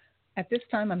said, at this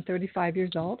time I'm 35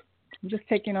 years old. I'm just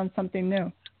taking on something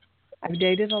new. I've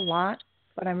dated a lot,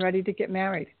 but I'm ready to get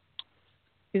married.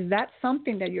 Is that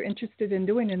something that you're interested in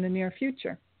doing in the near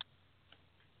future?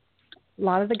 A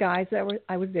lot of the guys that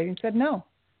I was dating said no.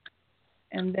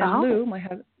 And then Lou,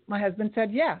 my husband,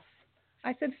 said yes.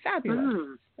 I said,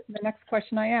 fabulous. The next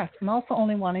question I asked, I'm also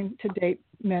only wanting to date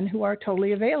men who are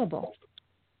totally available.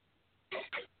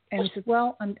 And he said,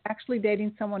 well, I'm actually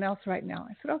dating someone else right now.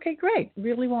 I said, okay, great.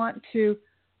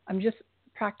 I'm just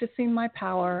practicing my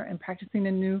power and practicing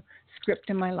a new script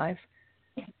in my life.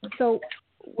 So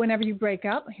whenever you break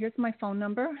up, here's my phone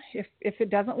number. If it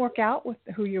doesn't work out with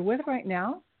who you're with right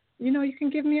now, you can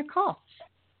give me a call.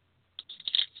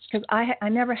 Because I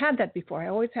never had that before. I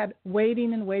always had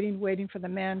waiting for the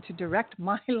man to direct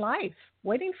my life.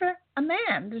 Waiting for a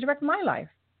man to direct my life.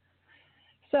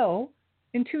 So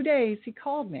in 2 days, he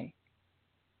called me.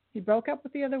 He broke up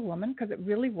with the other woman because it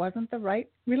really wasn't the right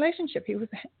relationship. He was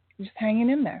just hanging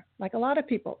in there. Like a lot of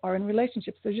people are in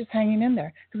relationships, they're just hanging in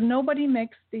there. Because nobody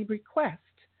makes the request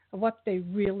of what they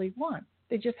really want.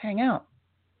 They just hang out.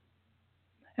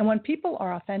 And when people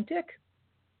are authentic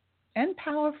and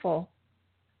powerful,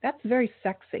 that's very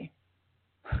sexy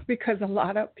because a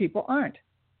lot of people aren't.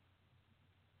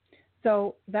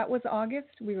 So that was August.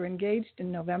 We were engaged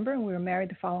in November and we were married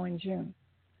the following June.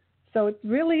 So it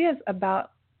really is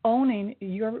about owning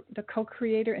you're the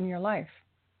co-creator in your life.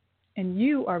 And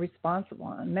you are responsible.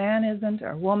 A man isn't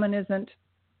or a woman isn't.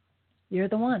 You're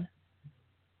the one.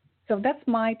 So that's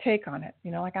my take on it.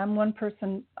 Like I'm one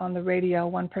person on the radio,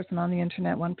 one person on the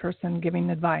internet, one person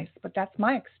giving advice. But that's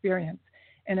my experience.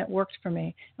 And it worked for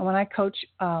me. And when I coach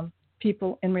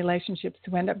people in relationships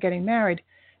who end up getting married,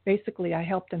 basically I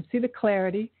help them see the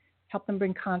clarity, help them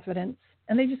bring confidence,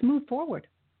 and they just move forward.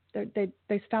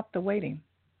 They stop the waiting,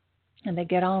 and they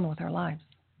get on with their lives.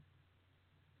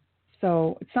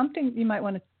 So it's something you might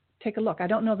want to take a look. I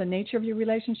don't know the nature of your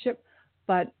relationship,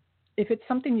 but if it's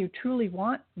something you truly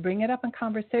want, bring it up in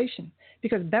conversation.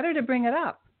 Because better to bring it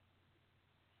up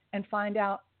and find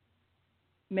out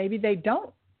maybe they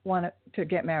don't want to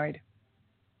get married,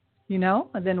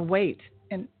 and then wait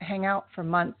and hang out for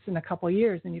months and a couple of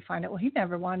years, and you find out, well, he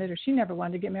never wanted or she never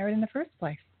wanted to get married in the first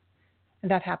place. And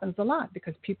that happens a lot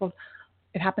because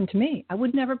it happened to me. I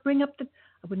would never bring up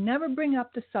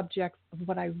the subject of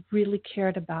what I really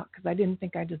cared about because I didn't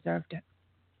think I deserved it.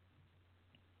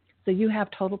 So you have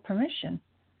total permission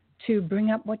to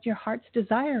bring up what your heart's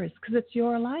desire is because it's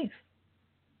your life.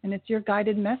 And it's your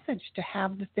guided message to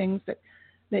have the things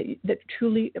that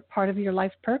truly are part of your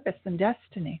life purpose and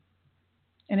destiny.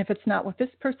 And if it's not with this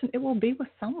person, it will be with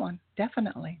someone,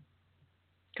 definitely,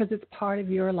 because it's part of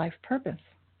your life purpose.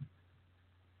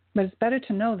 But it's better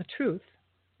to know the truth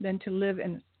than to live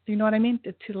in, you know what I mean?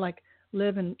 To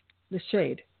live in the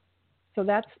shade. So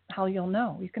that's how you'll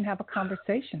know. You can have a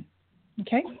conversation.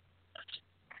 Okay?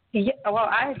 Yeah, well,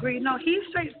 I agree. No, he's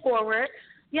straightforward.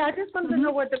 Yeah, I just wanted to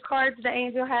know what the cards the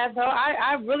angel had, though.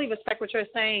 I really respect what you're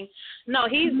saying. No,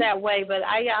 he's that way, but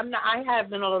I have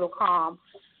been a little calm.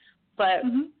 But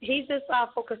he's just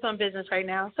focused on business right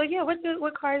now. So, yeah,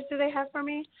 what cards do they have for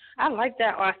me? I like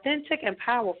that. Authentic and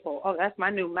powerful. Oh, that's my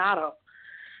new motto.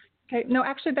 Okay. No,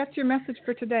 actually, that's your message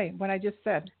for today, what I just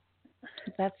said.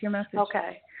 That's your message.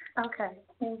 Okay.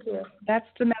 Thank you. That's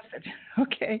the message.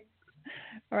 Okay.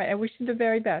 All right. I wish you the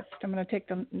very best. I'm going to take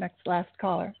the last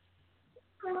caller.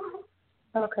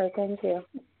 Okay. Thank you.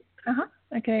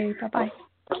 Okay. Bye-bye.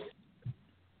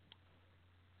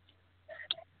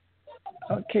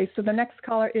 Okay, so the next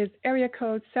caller is area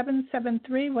code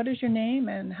 773. What is your name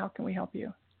and how can we help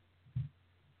you?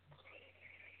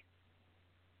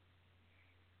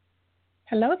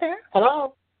 Hello there.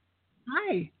 Hello.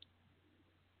 Hi.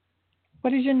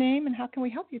 What is your name and how can we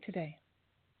help you today?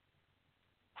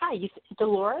 Hi,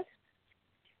 Dolores?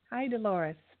 Hi,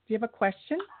 Dolores. Do you have a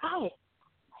question? Hi.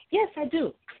 Yes, I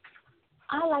do.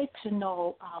 I'd like to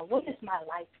know what is my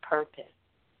life purpose?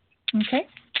 Okay.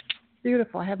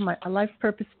 Beautiful. I have a life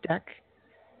purpose deck.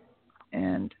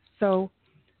 And so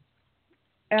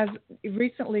as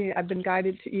recently I've been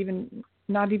guided to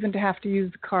not even to have to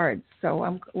use the cards.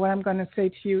 So what I'm going to say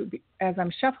to you as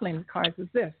I'm shuffling the cards is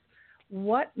this.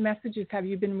 What messages have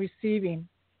you been receiving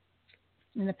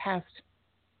in the past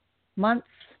months,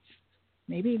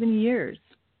 maybe even years?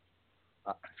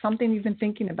 Something you've been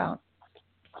thinking about.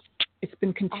 It's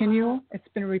been continual. It's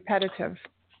been repetitive.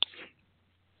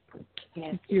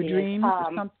 Yes, your dreams or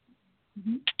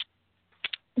something?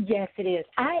 Yes, it is.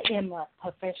 I am a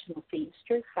professional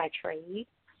seamstress by trade,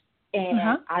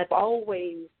 and I've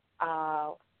always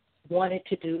wanted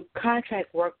to do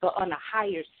contract work, but on a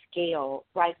higher scale,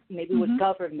 like maybe with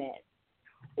government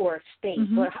or state,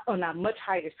 but on a much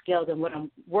higher scale than what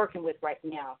I'm working with right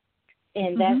now.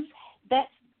 And that's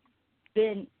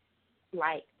been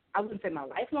like, I wouldn't say my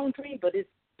lifelong dream, but it's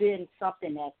been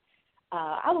something that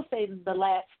I would say the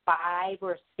last 5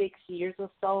 or 6 years or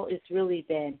so, it's really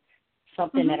been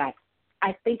something that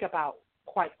I think about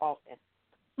quite often.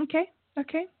 Okay.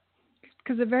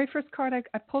 Because the very first card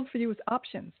I pulled for you was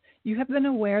options. You have been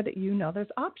aware that there's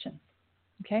options.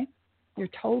 Okay? You're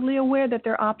totally aware that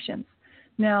there are options.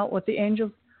 Now, with the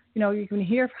angels, you can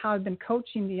hear how I've been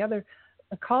coaching the other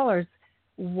callers.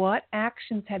 what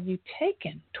actions have you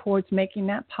taken towards making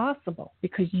that possible?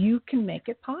 Because you can make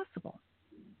it possible.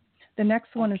 The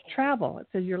next one is travel. It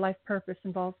says your life purpose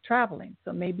involves traveling.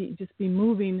 So maybe just be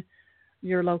moving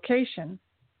your location.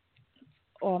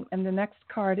 And the next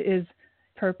card is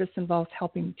purpose involves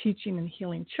helping, teaching, and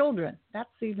healing children. That's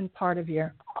even part of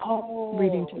your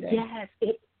reading today. Yes,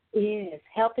 it is.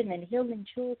 Helping and healing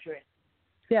children.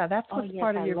 Yeah, that's what's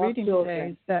part of your reading today.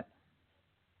 Is that,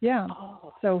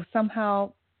 so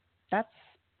somehow that's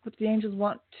what the angels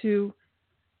want to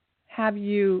have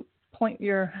you point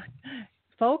your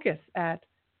focus at,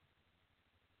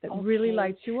 that really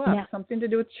lights you up. Something to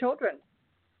do with children.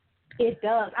 It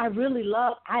does. I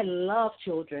love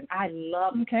children. I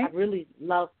really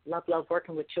love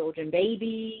working with children,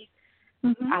 babies.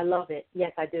 Mm-hmm. I love it.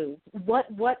 Yes, I do. What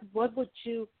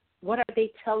are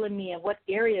they telling me, and what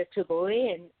area to go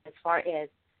in as far as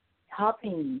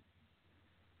helping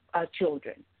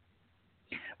children?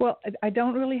 Well, I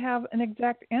don't really have an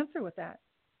exact answer with that.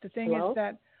 The thing is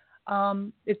that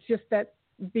it's just that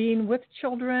being with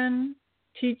children,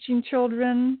 teaching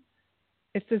children,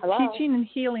 it says teaching and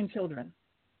healing children.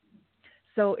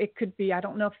 So it could be, I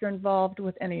don't know if you're involved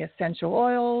with any essential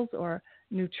oils or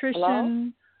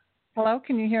nutrition. Hello,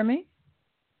 can you hear me?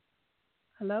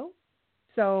 Hello?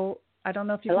 So I don't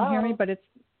know if you can hear me, but it's,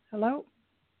 hello?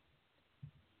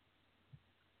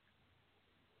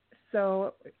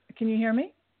 So can you hear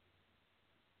me?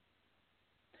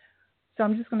 So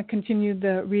I'm just going to continue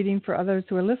the reading for others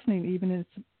who are listening,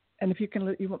 and if you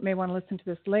can, you may want to listen to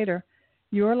this later.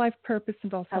 Your life purpose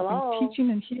involves helping,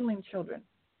 teaching, and healing children.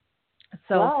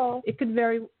 So it could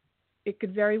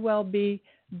very well be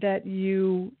that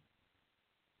you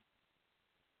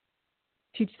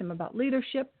teach them about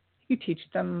leadership. You teach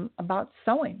them about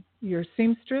sewing. You're a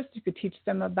seamstress. You could teach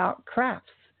them about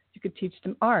crafts. You could teach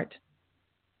them art,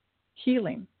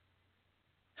 healing,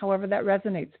 however that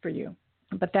resonates for you.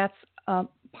 But that's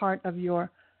part of your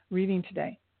reading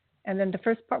today. And then the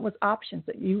first part was options,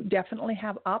 that you definitely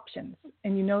have options,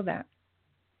 and you know that.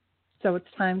 So it's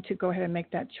time to go ahead and make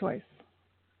that choice.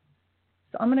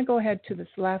 So I'm going to go ahead to this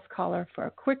last caller for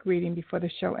a quick reading before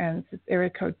the show ends. It's area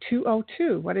code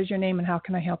 202. What is your name and how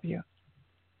can I help you?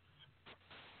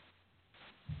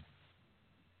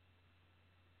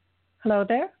 Hello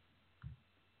there?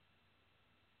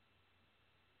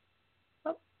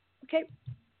 Oh, okay.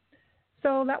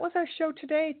 So that was our show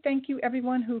today. Thank you,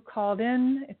 everyone who called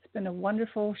in. It's been a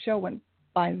wonderful show. Went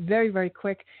by very, very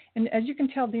quick. And as you can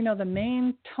tell, Dino, the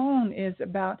main tone is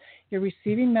about you're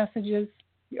receiving messages.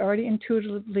 You already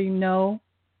intuitively know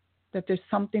that there's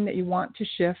something that you want to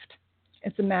shift.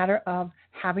 It's a matter of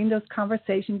having those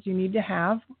conversations you need to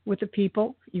have with the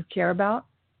people you care about,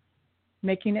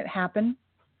 making it happen,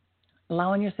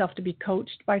 allowing yourself to be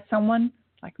coached by someone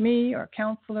like me or a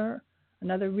counselor,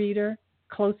 another reader,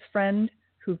 close friend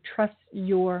who trusts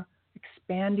your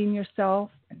expanding yourself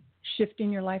and shifting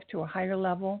your life to a higher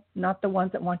level, not the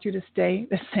ones that want you to stay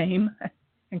the same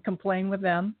and complain with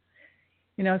them.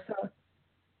 So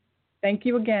thank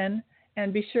you again.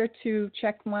 And be sure to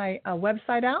check my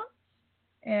website out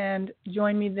and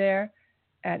join me there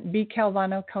at B.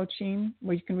 Calvano Coaching,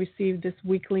 where you can receive this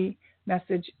weekly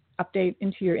message update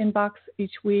into your inbox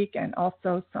each week, and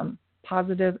also some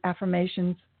positive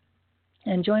affirmations.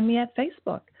 And join me at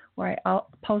Facebook, where I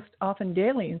post often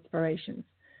daily inspirations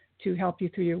to help you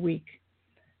through your week.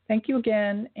 Thank you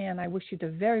again, and I wish you the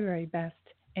very, very best.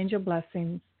 Angel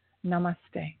blessings.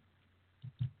 Namaste.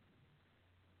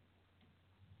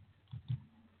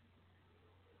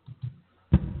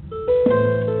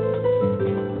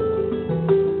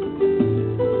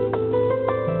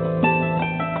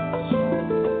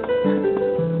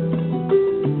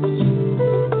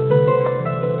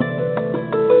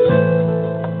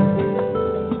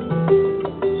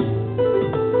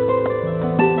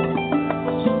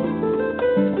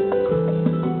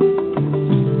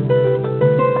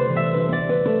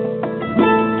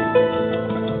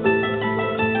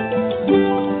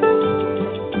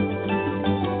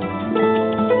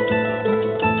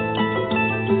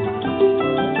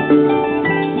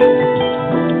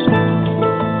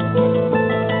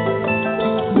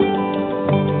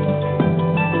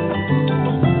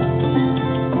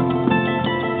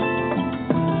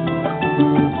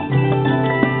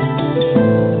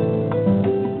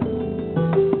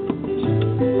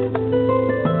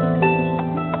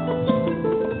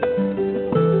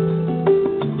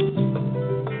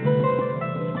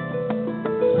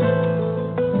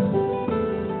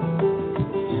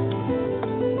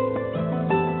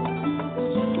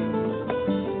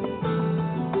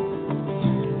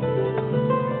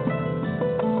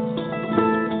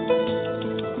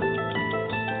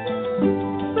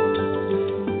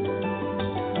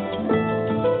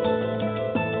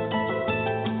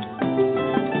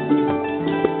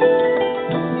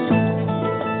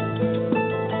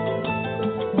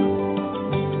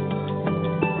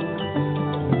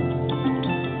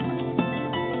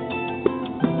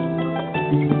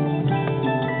 you.